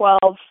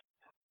 32-12.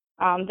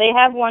 They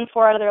have won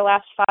 4 out of their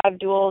last 5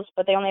 duels,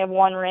 but they only have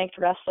 1 ranked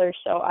wrestler,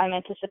 so I'm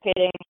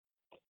anticipating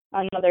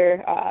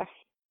another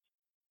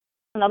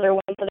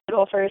win for the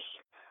Gophers.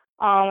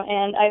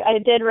 And I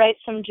did write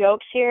some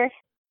jokes here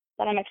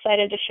that I'm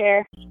excited to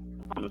share.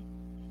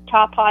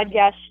 TAWpod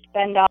guest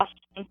Ben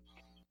Dawson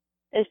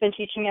has been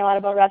teaching me a lot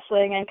about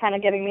wrestling and kind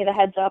of giving me the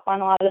heads up on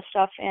a lot of this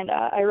stuff, and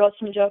I wrote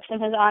some jokes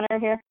in his honor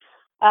here.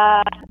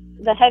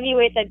 The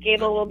heavyweight that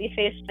Gable will be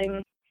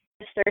facing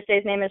this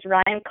Thursday's name is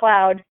Ryan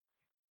Cloud,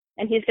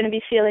 and he's going to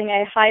be feeling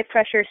a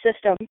high-pressure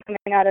system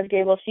coming out of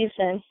Gable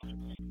Stevenson.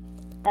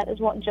 That is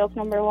joke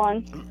number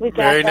one. We've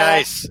got, very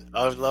nice.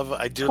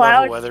 I do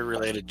Cloud, love a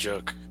weather-related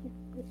joke.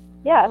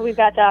 Yeah, we've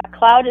got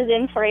Cloud is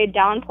in for a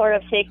downpour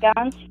of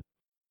takedowns.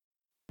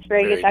 It's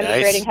very good. I'm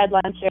just grading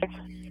headlines here.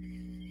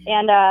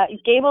 And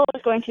Gable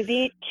is going to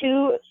be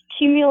too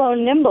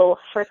cumulo-nimble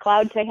for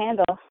Cloud to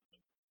handle.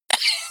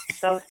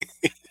 So,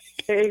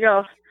 there you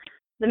go.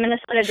 The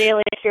Minnesota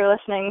Daily, if you're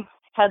listening,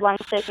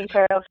 headlines taken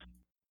care of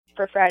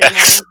for Friday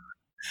morning.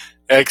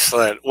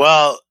 Excellent.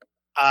 Well,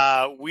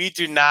 we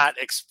do not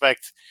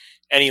expect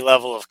any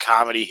level of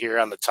comedy here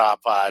on the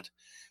TAWpod.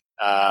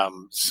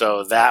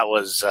 So that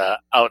was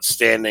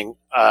outstanding.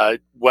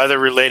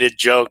 Weather-related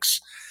jokes.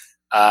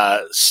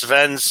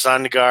 Sven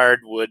Sundgaard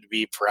would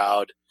be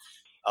proud.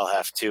 I'll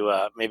have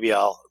to maybe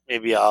I'll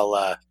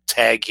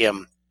tag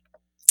him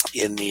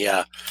in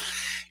the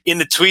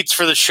tweets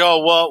for the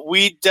show. Well,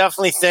 we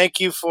definitely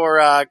thank you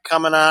for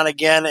coming on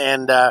again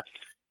and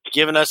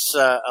giving us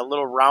a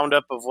little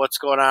roundup of what's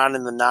going on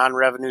in the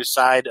non-revenue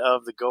side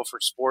of the Gopher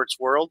sports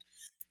world.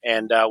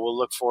 And we'll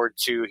look forward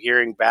to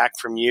hearing back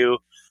from you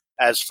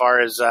as far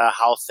as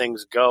how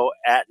things go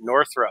at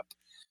Northrop.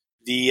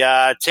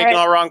 The Taking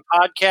All Wrong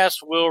podcast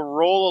will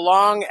roll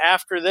along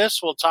after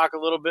this. We'll talk a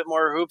little bit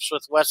more hoops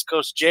with West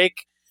Coast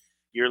Jake.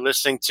 You're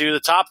listening to the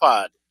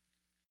TAWpod.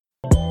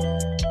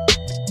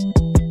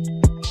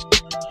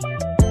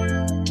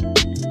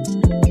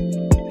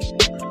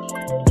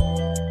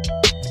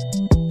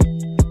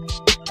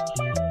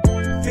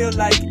 Feel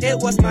like it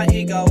was my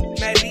ego,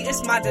 maybe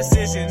it's my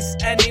decisions.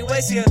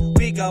 Anyways, here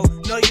we go.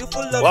 No, you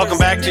full of Welcome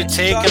back to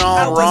Taking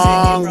All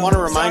Wrong. I want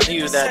to remind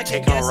you that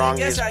Taking All Wrong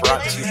is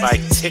brought to you by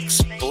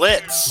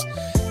TixBlitz.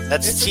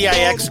 That's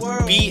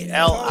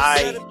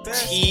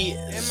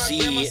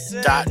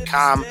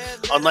TixBlitz.com.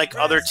 Unlike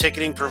other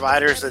ticketing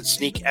providers that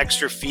sneak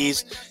extra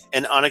fees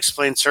and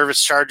unexplained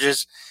service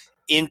charges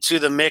into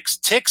the mix,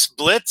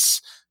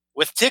 TixBlitz.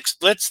 With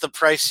TixBlitz, the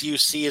price you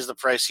see is the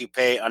price you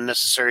pay.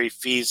 Unnecessary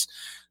fees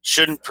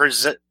shouldn't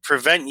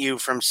prevent you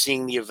from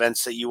seeing the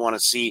events that you want to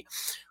see.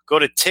 Go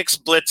to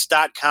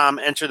TixBlitz.com,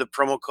 enter the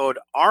promo code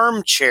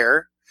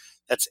ARMCHAIR,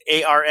 that's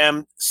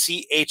ARMCHAIR,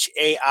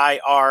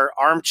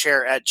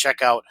 armchair at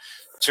checkout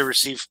to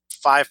receive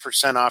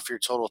 5% off your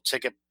total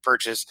ticket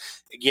purchase.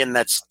 Again,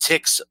 that's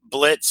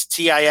TixBlitz,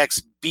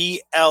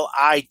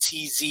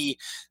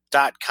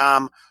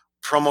 TixBlitz.com,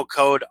 promo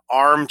code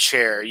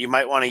ARMCHAIR. You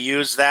might want to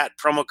use that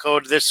promo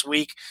code this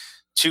week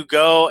to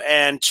go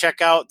and check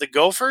out the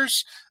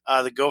Gophers.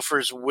 The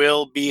Gophers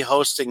will be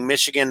hosting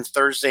Michigan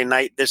Thursday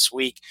night this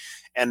week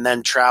and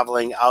then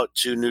traveling out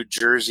to New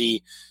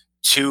Jersey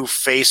to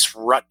face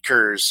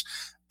Rutgers.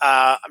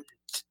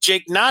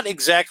 Jake, not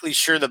exactly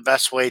sure the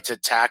best way to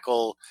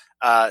tackle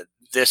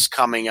this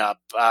coming up.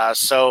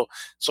 So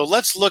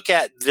let's look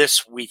at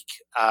this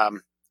week.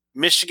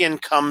 Michigan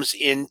comes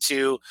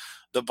into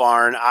the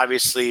barn.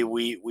 Obviously,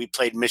 we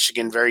played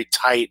Michigan very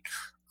tight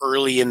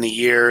early in the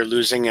year,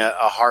 losing a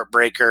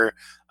heartbreaker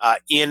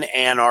in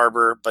Ann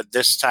Arbor, but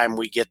this time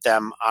we get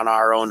them on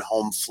our own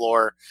home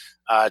floor.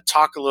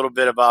 Talk a little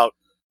bit about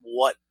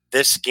what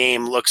this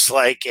game looks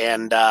like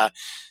and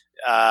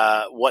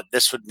what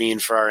this would mean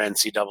for our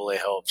NCAA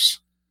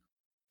hopes.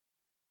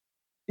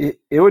 It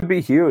would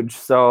be huge.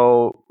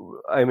 So,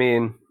 I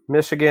mean,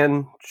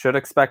 Michigan should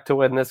expect to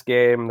win this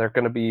game. They're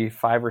going to be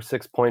 5 or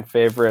 6 point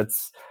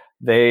favorites.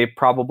 They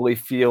probably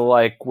feel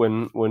like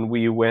when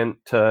we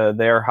went to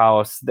their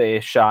house, they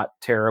shot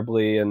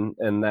terribly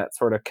and that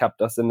sort of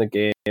kept us in the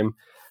game,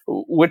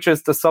 which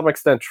is to some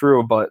extent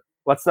true. But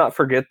let's not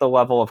forget the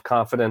level of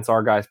confidence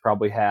our guys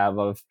probably have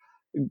of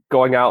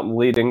going out and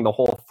leading the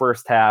whole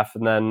first half.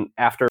 And then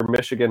after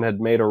Michigan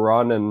had made a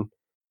run and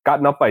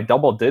gotten up by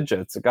double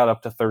digits, it got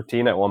up to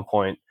 13 at one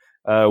point.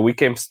 We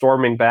came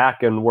storming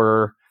back and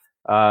were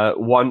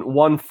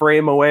one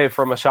frame away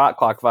from a shot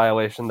clock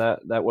violation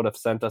that would have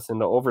sent us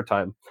into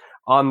overtime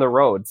on the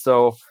road.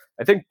 So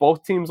I think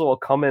both teams will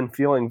come in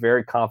feeling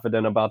very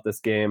confident about this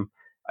game.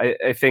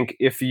 I think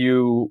if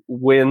you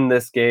win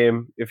this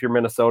game, if you're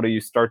Minnesota, you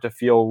start to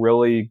feel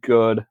really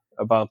good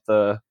about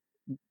the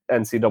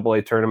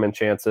NCAA tournament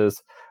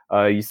chances.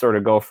 You sort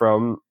of go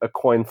from a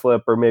coin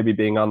flip or maybe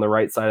being on the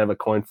right side of a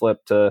coin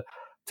flip to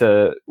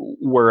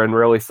we're in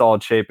really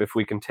solid shape if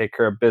we can take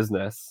care of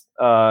business.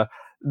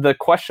 The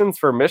questions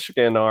for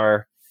Michigan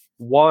are,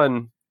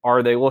 one,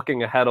 are they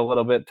looking ahead a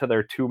little bit to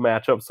their 2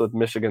 matchups with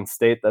Michigan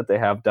State that they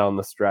have down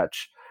the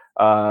stretch?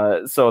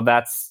 So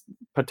that's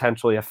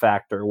potentially a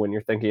factor when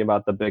you're thinking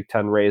about the Big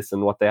Ten race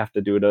and what they have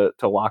to do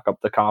to lock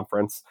up the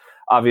conference.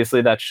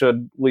 Obviously, that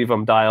should leave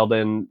them dialed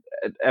in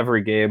at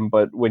every game,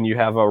 but when you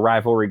have a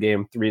rivalry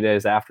game 3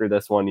 days after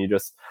this one, you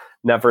just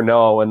never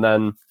know. And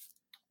then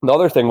the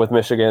other thing with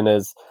Michigan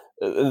is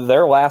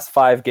their last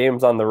 5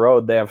 games on the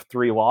road, they have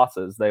 3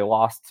 losses. They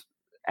lost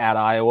at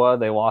Iowa,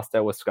 they lost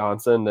at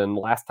Wisconsin, and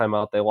last time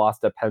out they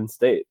lost at Penn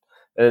State.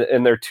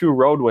 And their 2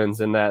 road wins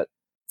in that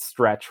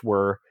stretch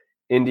were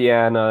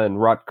Indiana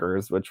and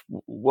Rutgers, which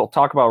we'll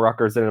talk about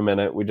Rutgers in a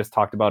minute. We just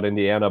talked about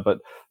Indiana, but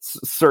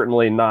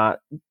certainly not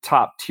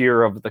top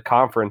tier of the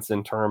conference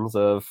in terms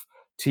of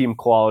team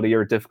quality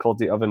or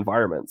difficulty of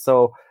environment.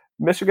 So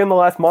Michigan the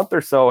last month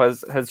or so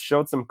has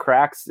showed some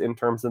cracks in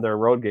terms of their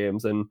road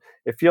games. And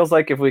it feels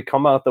like if we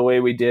come out the way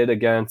we did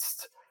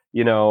against,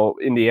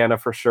 Indiana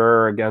for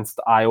sure,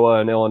 against Iowa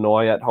and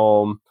Illinois at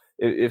home,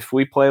 if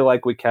we play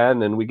like we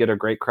can and we get a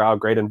great crowd,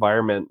 great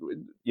environment,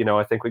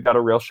 I think we got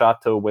a real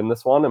shot to win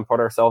this one and put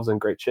ourselves in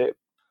great shape.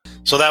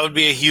 So that would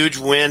be a huge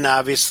win,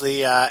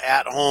 obviously,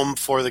 at home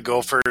for the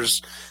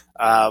Gophers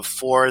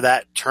for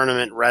that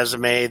tournament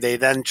resume. They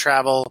then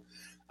travel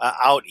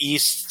out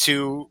east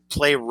to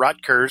play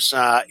Rutgers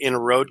in a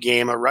road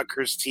game, a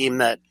Rutgers team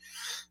that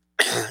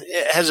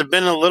has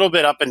been a little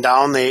bit up and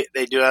down. They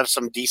do have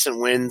some decent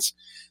wins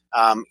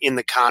in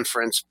the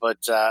conference,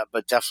 but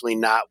definitely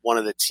not one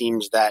of the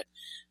teams that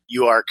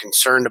you are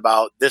concerned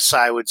about. This,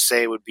 I would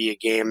say, would be a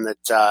game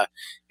that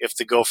if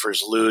the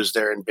Gophers lose,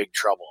 they're in big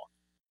trouble.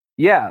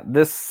 Yeah,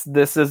 this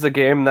is a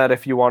game that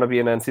if you want to be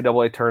an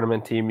NCAA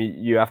tournament team,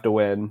 you have to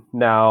win.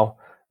 Now,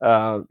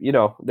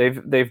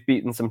 they've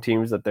beaten some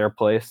teams at their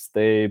place.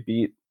 They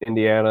beat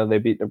Indiana, they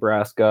beat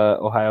Nebraska,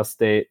 Ohio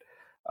State.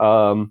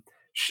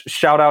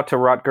 Shout out to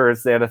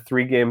Rutgers. They had a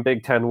 3-game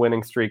Big Ten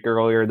winning streak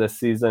earlier this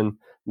season.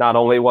 Not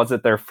only was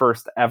it their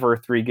first ever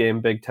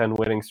 3-game Big Ten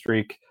winning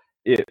streak,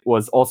 it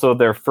was also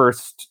their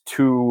first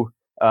 2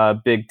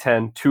 Big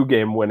Ten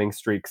 2-game winning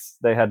streaks.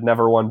 They had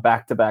never won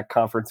back-to-back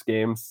conference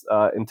games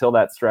until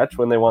that stretch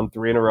when they won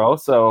 3 in a row.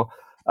 So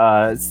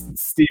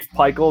Steve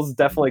Pikiell's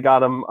definitely got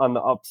them on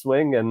the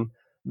upswing, and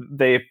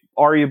they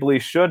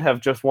arguably should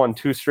have just won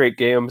 2 straight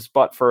games,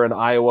 but for an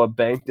Iowa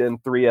banked in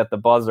 3 at the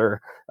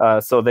buzzer.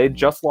 So they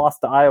just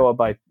lost to Iowa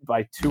by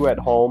 2 at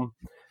home.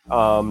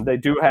 They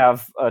do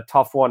have a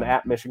tough one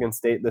at Michigan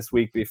State this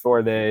week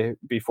before they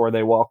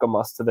welcome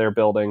us to their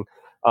building.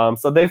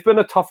 So they've been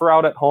a tough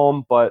route at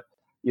home, but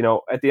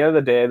at the end of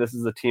the day, this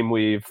is a team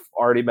we've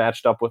already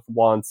matched up with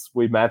once.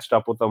 We matched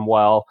up with them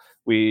well.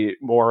 We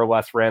more or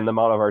less ran them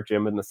out of our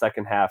gym in the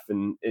second half,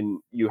 and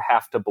you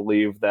have to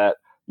believe that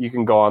you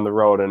can go on the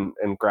road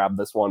and grab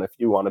this one if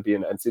you want to be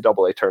an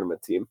NCAA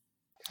tournament team.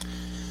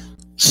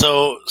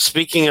 So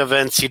speaking of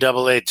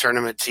NCAA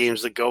tournament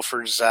teams, the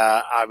Gophers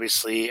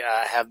obviously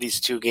have these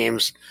 2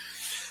 games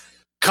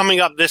coming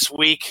up this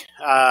week.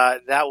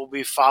 That will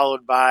be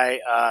followed by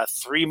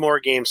 3 more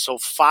games. So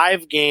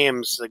 5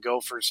 games the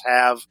Gophers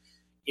have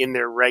in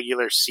their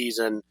regular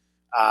season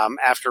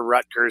after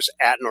Rutgers,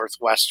 at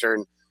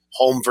Northwestern,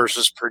 home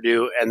versus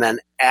Purdue, and then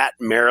at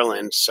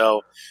Maryland.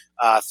 So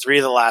 3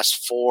 of the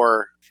last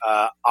 4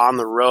 on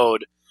the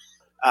road.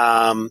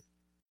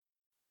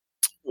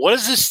 What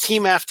does this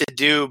team have to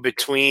do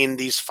between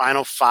these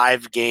final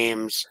 5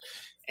 games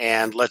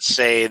and, let's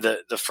say, the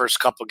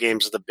first couple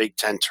games of the Big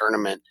Ten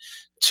tournament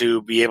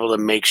to be able to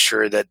make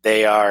sure that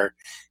they are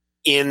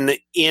in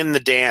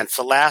the dance?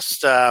 The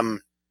last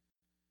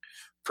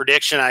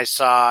prediction I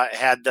saw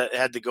had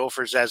the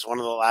Gophers as one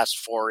of the last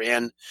 4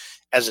 in,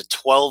 as a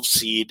 12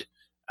 seed.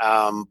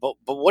 But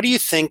what do you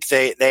think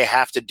they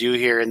have to do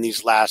here in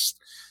these last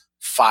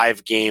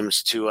 5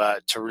 games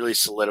to really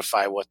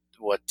solidify what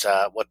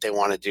they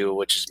want to do,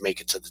 which is make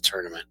it to the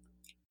tournament?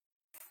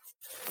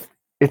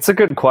 It's a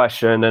good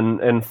question,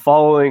 and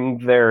following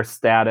their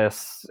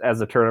status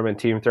as a tournament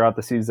team throughout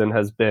the season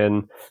has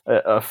been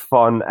a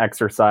fun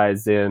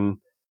exercise in,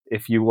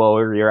 if you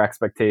lower your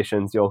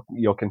expectations,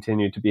 you'll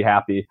continue to be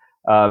happy.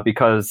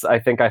 Because I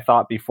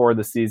thought before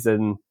the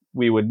season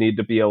we would need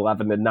to be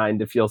 11-9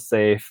 to feel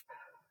safe.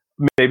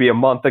 Maybe a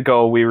month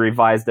ago we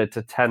revised it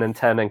to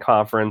 10-10 in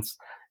conference,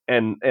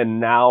 and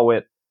now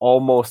it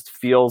almost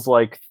feels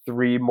like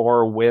 3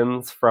 more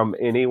wins from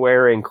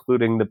anywhere,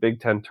 including the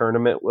Big Ten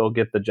tournament, will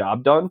get the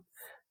job done.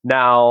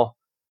 Now,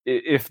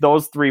 if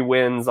those 3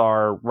 wins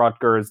are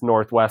Rutgers,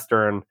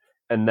 Northwestern,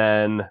 and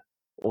then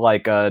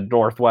like a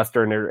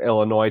Northwestern or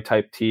Illinois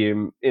type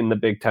team in the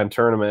Big Ten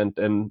tournament,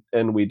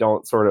 and we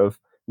don't sort of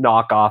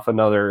knock off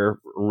another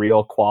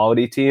real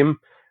quality team,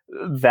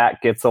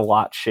 that gets a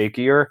lot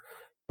shakier.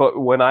 But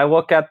when I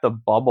look at the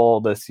bubble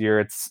this year,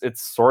 it's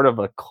sort of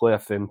a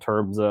cliff in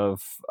terms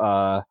of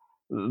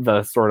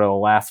the sort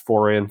of last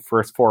 4 in,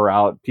 first 4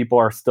 out. People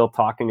are still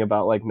talking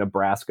about like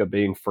Nebraska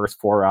being first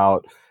 4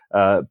 out.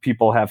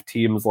 People have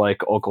teams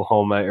like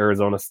Oklahoma,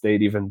 Arizona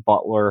State, even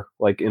Butler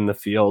like in the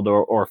field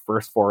or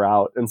first 4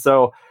 out. And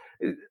so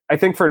I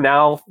think for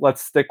now,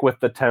 let's stick with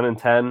the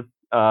 10-10.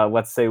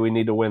 Let's say we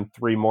need to win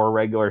 3 more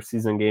regular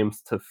season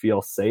games to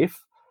feel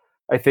safe.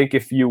 I think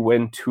if you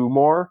win 2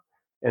 more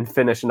and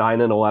finish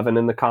 9-11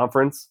 in the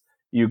conference,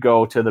 you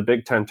go to the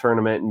Big Ten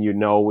tournament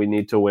and we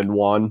need to win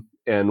 1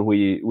 and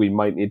we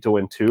might need to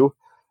win 2.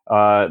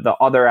 The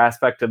other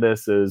aspect of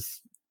this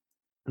is,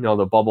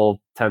 the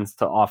bubble tends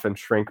to often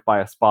shrink by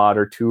a spot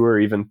or 2 or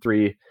even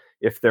 3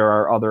 if there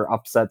are other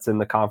upsets in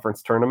the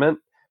conference tournament.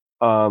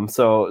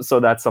 So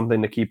that's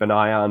something to keep an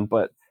eye on.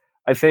 But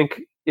I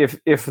think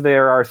if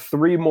there are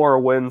 3 more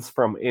wins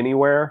from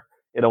anywhere,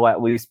 it'll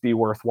at least be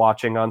worth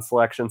watching on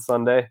Selection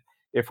Sunday.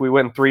 If we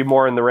win 3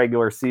 more in the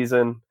regular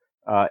season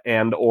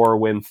and or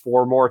win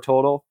 4 more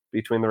total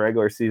between the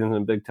regular season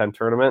and Big Ten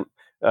tournament,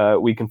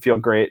 we can feel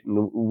great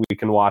and we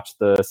can watch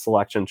the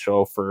selection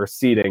show for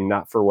seeding,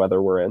 not for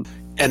whether we're in.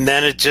 And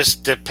then it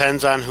just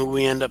depends on who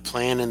we end up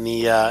playing in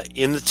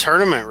the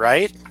tournament,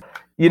 right?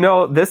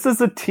 This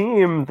is a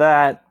team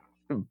that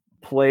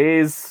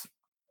plays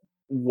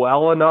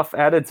well enough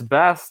at its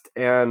best,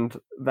 and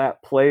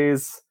that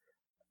plays,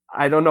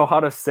 I don't know how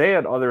to say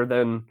it other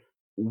than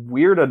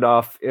weird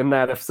enough, in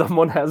that if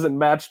someone hasn't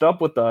matched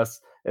up with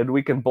us and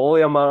we can bully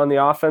them on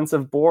the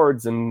offensive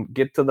boards and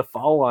get to the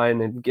foul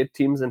line and get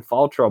teams in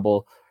foul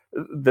trouble,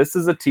 this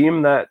is a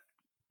team that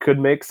could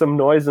make some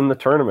noise in the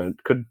tournament,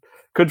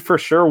 could for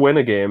sure win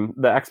a game.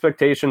 The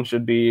expectation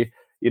should be,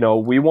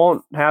 we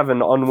won't have an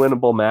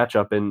unwinnable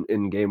matchup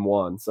in game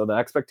 1. So the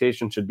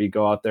expectation should be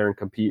go out there and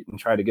compete and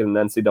try to get an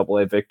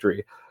NCAA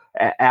victory.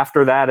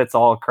 After that, it's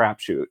all a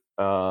crapshoot.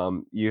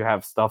 You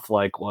have stuff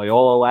like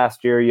Loyola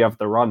last year. You have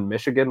the run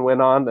Michigan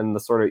went on and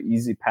the sort of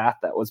easy path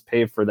that was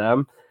paved for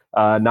them.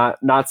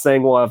 Not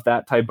saying we'll have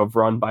that type of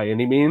run by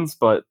any means,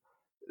 but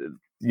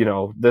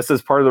this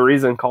is part of the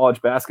reason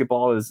college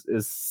basketball is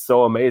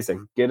so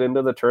amazing. Get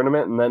into the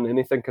tournament and then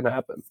anything can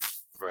happen.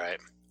 Right.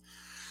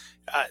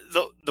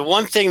 The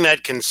one thing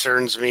that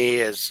concerns me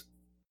is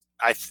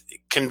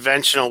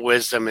conventional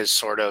wisdom is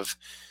sort of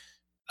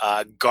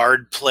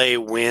guard play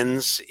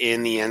wins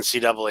in the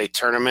NCAA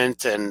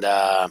tournament, and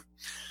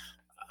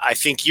I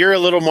think you're a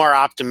little more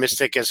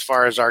optimistic as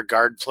far as our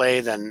guard play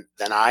than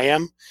I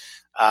am,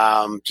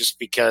 just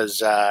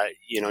because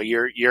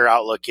your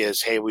outlook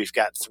is, hey, we've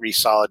got 3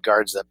 solid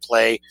guards that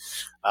play.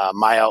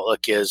 My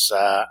outlook is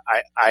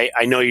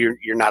I know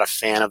you're not a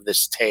fan of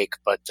this take,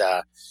 but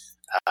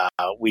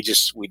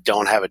we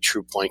don't have a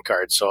true point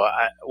guard. So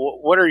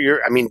what are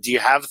do you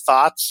have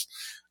thoughts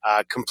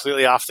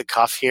completely off the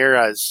cuff here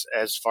as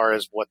far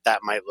as what that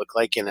might look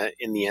like in the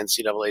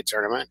NCAA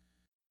tournament?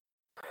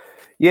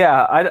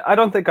 Yeah, I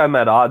don't think I'm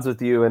at odds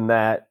with you in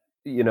that,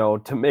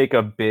 to make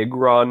a big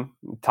run,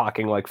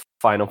 talking like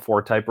Final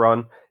Four type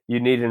run, you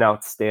need an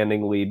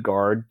outstanding lead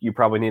guard. You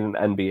probably need an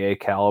NBA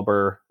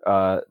caliber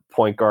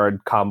point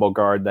guard, combo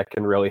guard that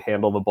can really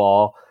handle the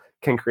ball,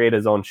 can create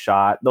his own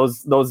shot.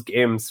 Those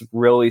games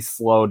really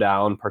slow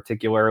down,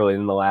 particularly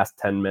in the last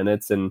 10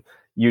 minutes, and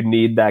you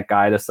need that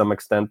guy to some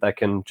extent that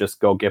can just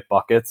go get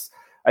buckets.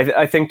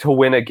 I think to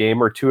win a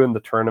game or 2 in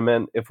the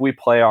tournament, if we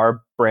play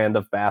our brand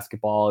of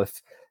basketball,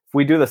 if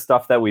we do the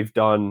stuff that we've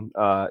done,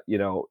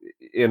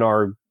 in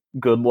our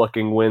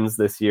good-looking wins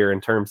this year,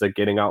 in terms of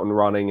getting out and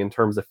running, in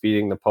terms of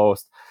feeding the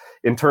post,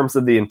 in terms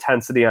of the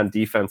intensity on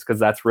defense, because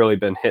that's really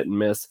been hit and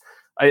miss,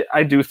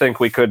 I do think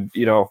we could,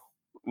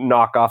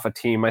 knock off a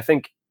team. I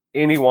think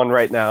anyone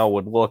right now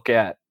would look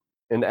at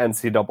an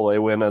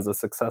NCAA win as a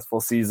successful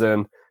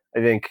season. I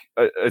think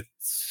a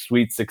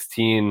Sweet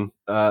 16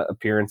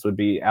 appearance would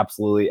be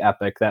absolutely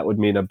epic. That would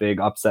mean a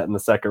big upset in the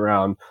second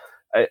round.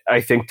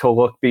 I think to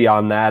look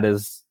beyond that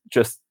is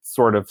just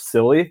sort of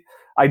silly.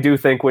 I do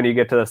think when you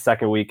get to the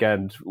second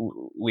weekend,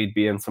 we'd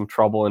be in some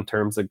trouble in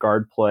terms of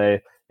guard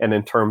play, and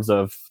in terms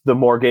of the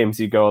more games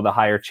you go, the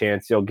higher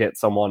chance you'll get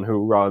someone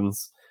who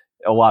runs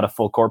a lot of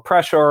full court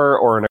pressure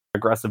or an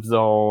aggressive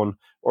zone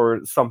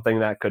or something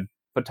that could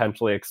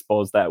potentially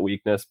expose that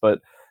weakness. But,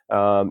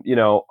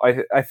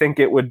 I think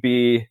it would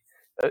be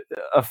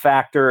a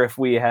factor if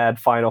we had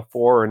Final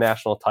Four or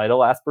national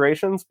title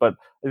aspirations. But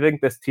I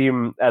think this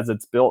team, as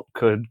it's built,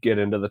 could get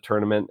into the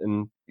tournament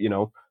and,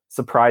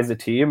 surprise a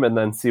team and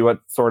then see what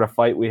sort of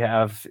fight we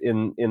have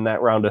in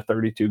that round of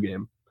 32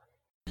 game.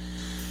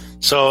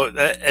 So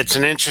it's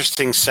an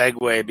interesting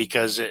segue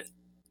because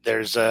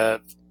there's a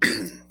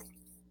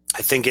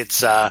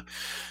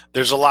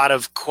lot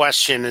of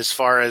question as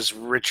far as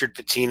Richard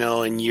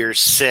Pitino in year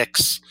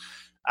 6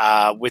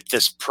 with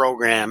this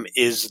program.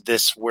 Is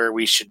this where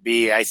we should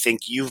be? I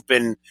think you've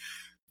been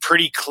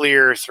pretty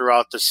clear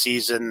throughout the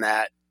season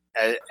that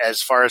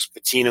as far as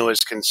Pitino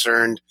is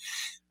concerned,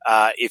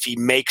 if he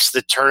makes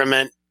the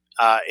tournament,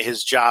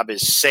 his job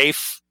is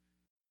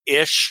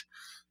safe-ish.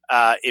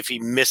 If he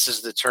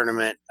misses the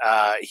tournament,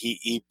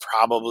 he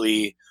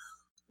probably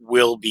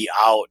will be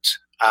out.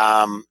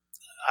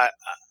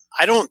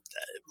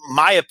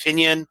 My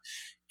opinion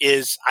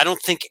is I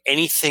don't think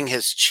anything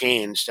has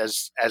changed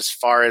as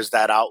far as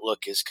that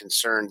outlook is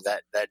concerned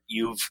that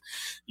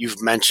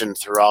you've mentioned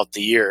throughout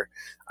the year.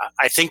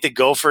 I think the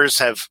Gophers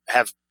have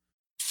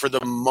for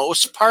the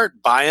most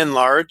part, by and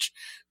large,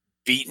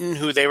 beaten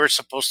who they were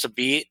supposed to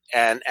beat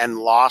and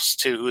lost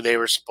to who they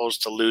were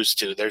supposed to lose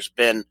to. There's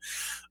been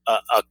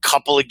a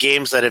couple of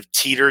games that have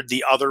teetered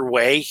the other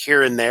way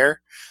here and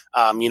there.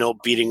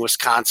 Beating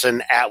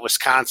Wisconsin at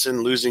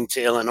Wisconsin, losing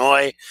to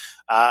Illinois,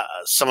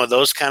 some of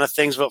those kind of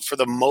things. But for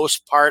the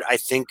most part, I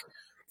think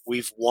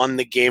we've won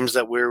the games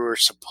that we were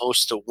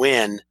supposed to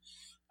win.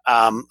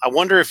 I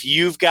wonder if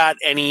you've got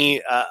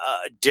any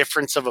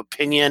difference of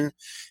opinion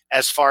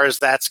as far as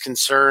that's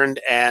concerned.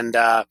 And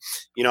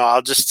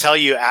I'll just tell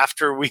you,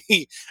 after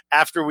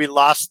we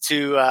lost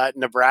to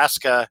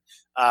Nebraska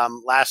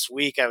last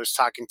week, I was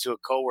talking to a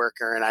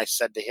coworker, and I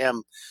said to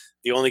him,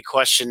 the only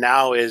question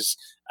now is,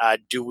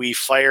 do we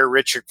fire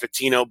Richard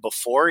Pitino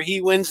before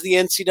he wins the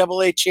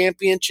NCAA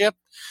championship?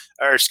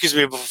 Or excuse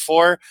me,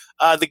 before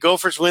the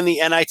Gophers win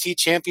the NIT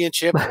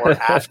championship, or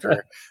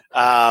after?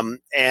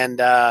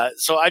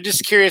 So I'm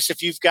just curious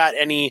if you've got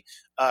any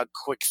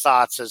quick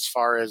thoughts as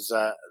far as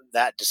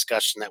that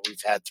discussion that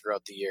we've had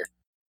throughout the year.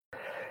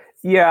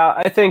 Yeah,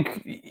 I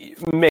think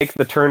make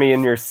the tourney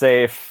and you're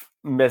safe,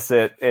 miss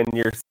it and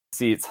your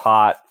seat's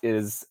hot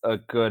is a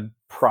good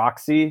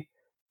proxy.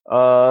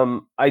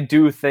 I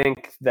do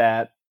think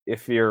that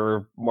if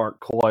you're Mark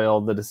Coyle,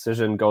 the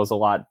decision goes a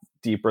lot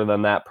deeper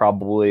than that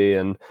probably.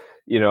 And,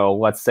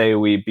 let's say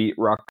we beat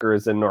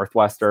Rutgers and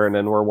Northwestern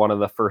and we're one of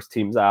the first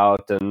teams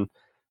out, and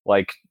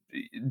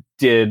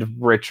did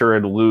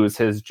Richard lose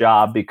his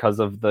job because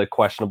of the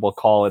questionable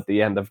call at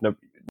the end of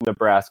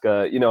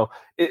Nebraska?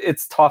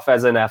 It's tough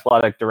as an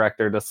athletic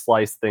director to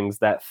slice things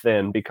that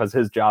thin because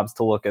his job's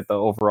to look at the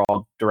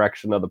overall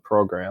direction of the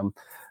program.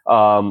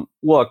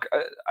 Look,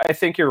 I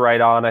think you're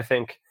right on. I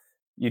think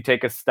you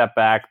take a step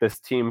back. This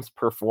team's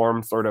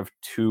performed sort of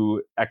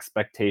to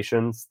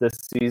expectations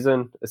this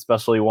season,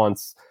 especially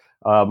once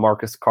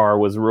Marcus Carr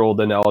was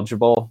ruled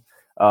ineligible.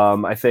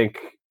 I think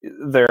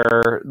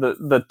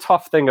the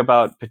tough thing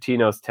about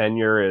Pitino's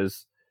tenure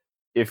is,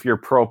 if you're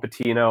pro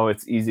Pitino,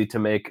 it's easy to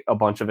make a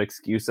bunch of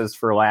excuses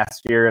for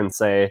last year and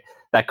say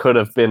that could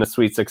have been a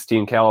Sweet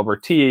 16 caliber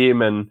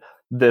team, and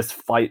this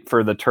fight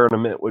for the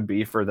tournament would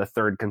be for the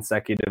third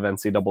consecutive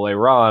NCAA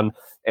run.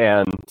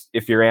 And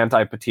if you're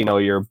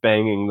anti-Pitino, you're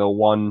banging the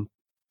one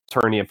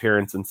tourney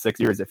appearance in 6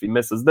 years if he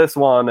misses this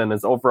one and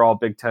his overall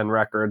Big Ten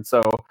record.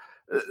 So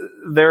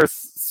there's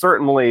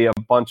certainly a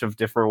bunch of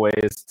different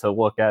ways to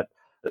look at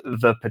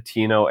the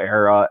Pitino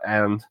era,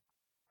 and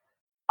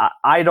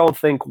I don't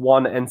think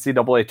one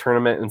NCAA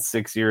tournament in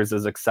 6 years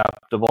is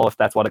acceptable if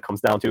that's what it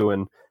comes down to.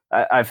 And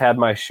I've had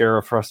my share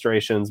of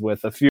frustrations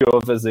with a few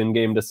of his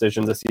in-game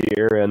decisions this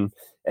year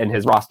and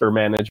his roster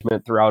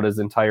management throughout his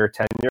entire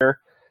tenure.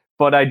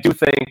 But I do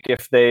think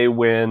if they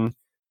win,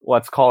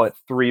 let's call it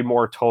 3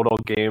 more total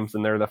games,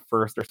 and they're the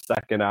first or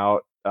second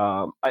out,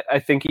 I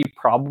think he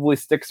probably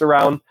sticks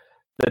around.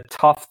 The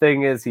tough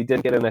thing is he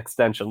did get an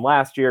extension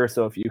last year,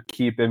 so if you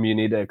keep him, you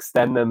need to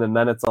extend him, and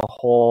then it's a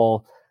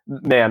whole...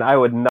 Man, I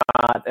would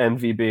not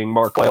envy being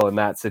Mark Coyle in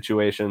that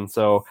situation.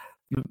 So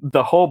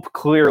the hope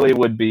clearly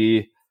would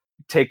be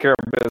take care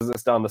of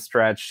business down the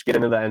stretch, get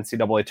into the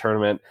NCAA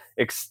tournament,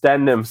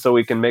 extend him so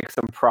we can make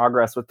some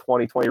progress with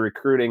 2020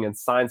 recruiting and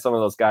sign some of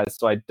those guys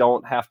so I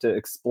don't have to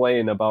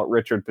explain about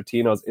Richard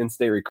Pitino's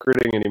in-state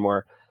recruiting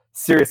anymore.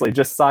 Seriously,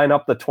 just sign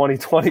up the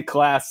 2020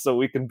 class so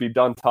we can be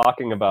done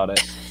talking about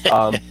it.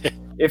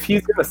 If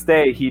he's going to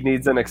stay, he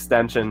needs an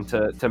extension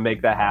to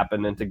make that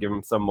happen and to give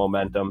him some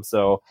momentum.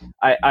 So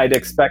I'd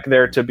expect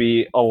there to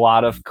be a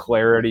lot of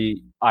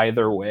clarity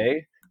either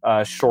way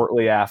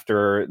shortly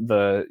after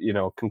the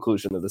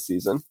conclusion of the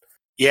season.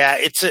 Yeah,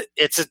 it's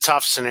a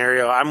tough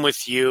scenario. I'm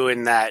with you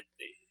in that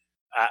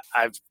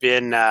I've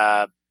been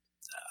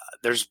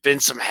there's been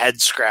some head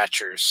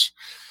scratchers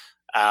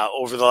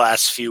over the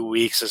last few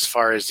weeks as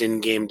far as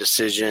in-game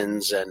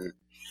decisions, and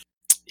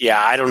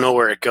yeah, I don't know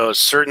where it goes.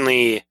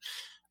 Certainly,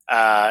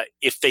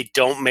 if they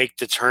don't make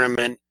the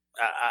tournament,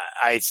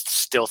 I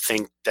still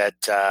think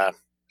that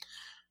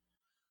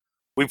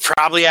we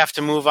probably have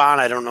to move on.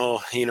 I don't know,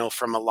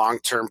 from a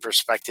long-term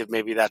perspective,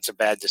 maybe that's a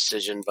bad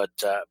decision, but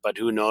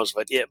who knows?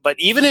 But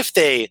even if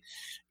they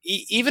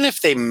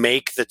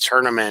make the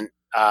tournament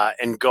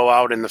and go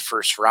out in the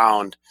first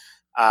round,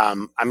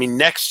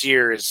 next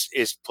year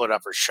is put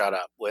up or shut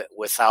up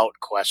without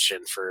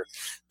question for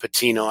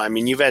Pitino. I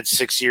mean, you've had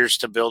 6 years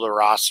to build a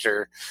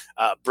roster,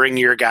 bring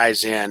your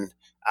guys in,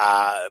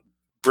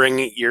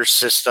 bring your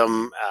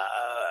system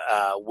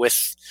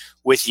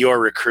with your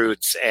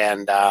recruits,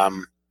 and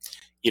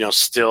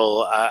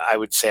still I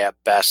would say at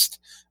best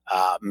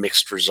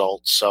mixed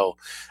results. So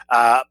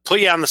put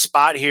you on the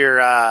spot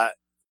here.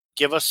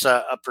 Give us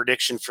a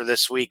prediction for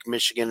this week,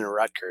 Michigan and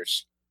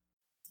Rutgers.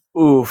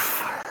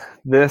 Oof,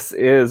 this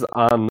is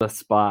on the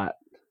spot.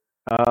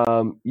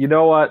 You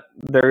know what?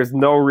 There's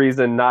no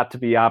reason not to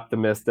be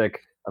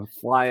optimistic. I'm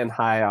flying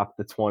high off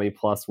the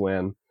 20-plus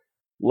win.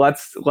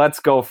 Let's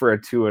go for a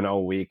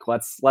 2-0 week.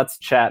 Let's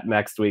chat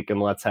next week, and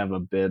let's have a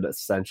bid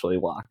essentially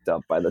locked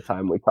up by the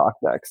time we talk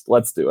next.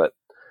 Let's do it.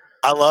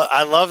 I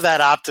love that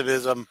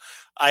optimism.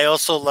 I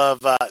also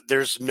love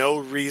there's no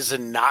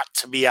reason not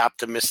to be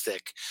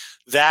optimistic.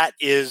 That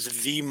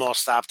is the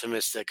most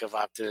optimistic of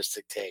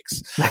optimistic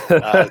takes.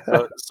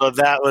 So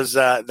that was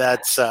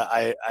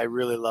I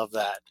really love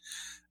that.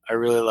 I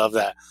really love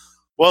that.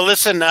 Well,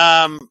 listen,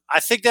 I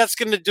think that's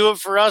going to do it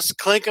for us.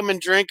 Clink 'em and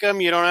drink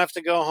 'em. You don't have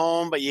to go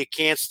home, but you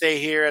can't stay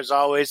here. As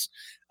always,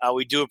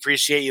 we do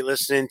appreciate you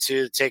listening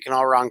to the Taking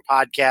All Wrong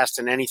podcast,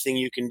 and anything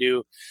you can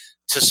do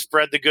to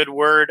spread the good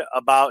word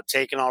about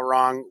Taking All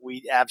Wrong.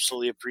 We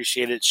absolutely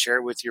appreciate it. Share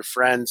it with your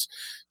friends.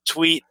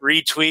 Tweet,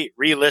 retweet,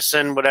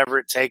 re-listen, whatever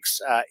it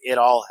takes. It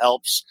all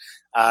helps.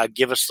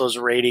 Give us those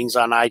ratings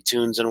on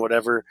iTunes and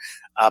whatever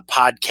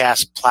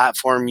podcast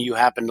platform you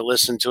happen to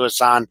listen to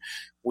us on.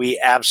 We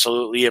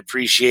absolutely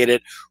appreciate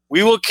it.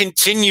 We will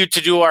continue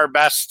to do our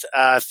best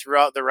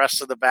throughout the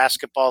rest of the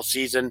basketball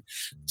season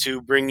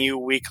to bring you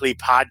weekly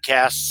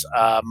podcasts.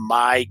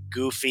 My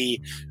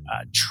goofy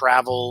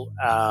travel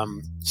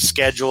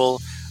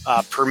schedule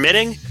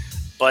permitting,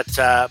 but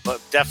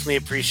definitely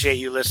appreciate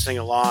you listening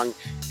along,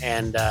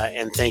 and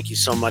thank you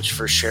so much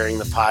for sharing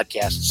the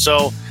podcast.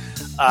 So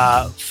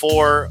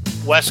for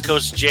West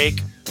Coast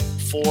Jake,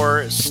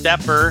 for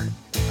Stepper,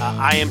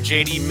 I am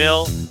JD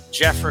Mill.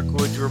 Jeffrick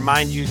would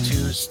remind you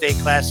to stay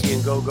classy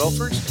and go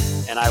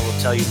Gophers, and I will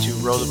tell you to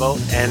row the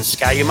boat and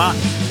sky you mine.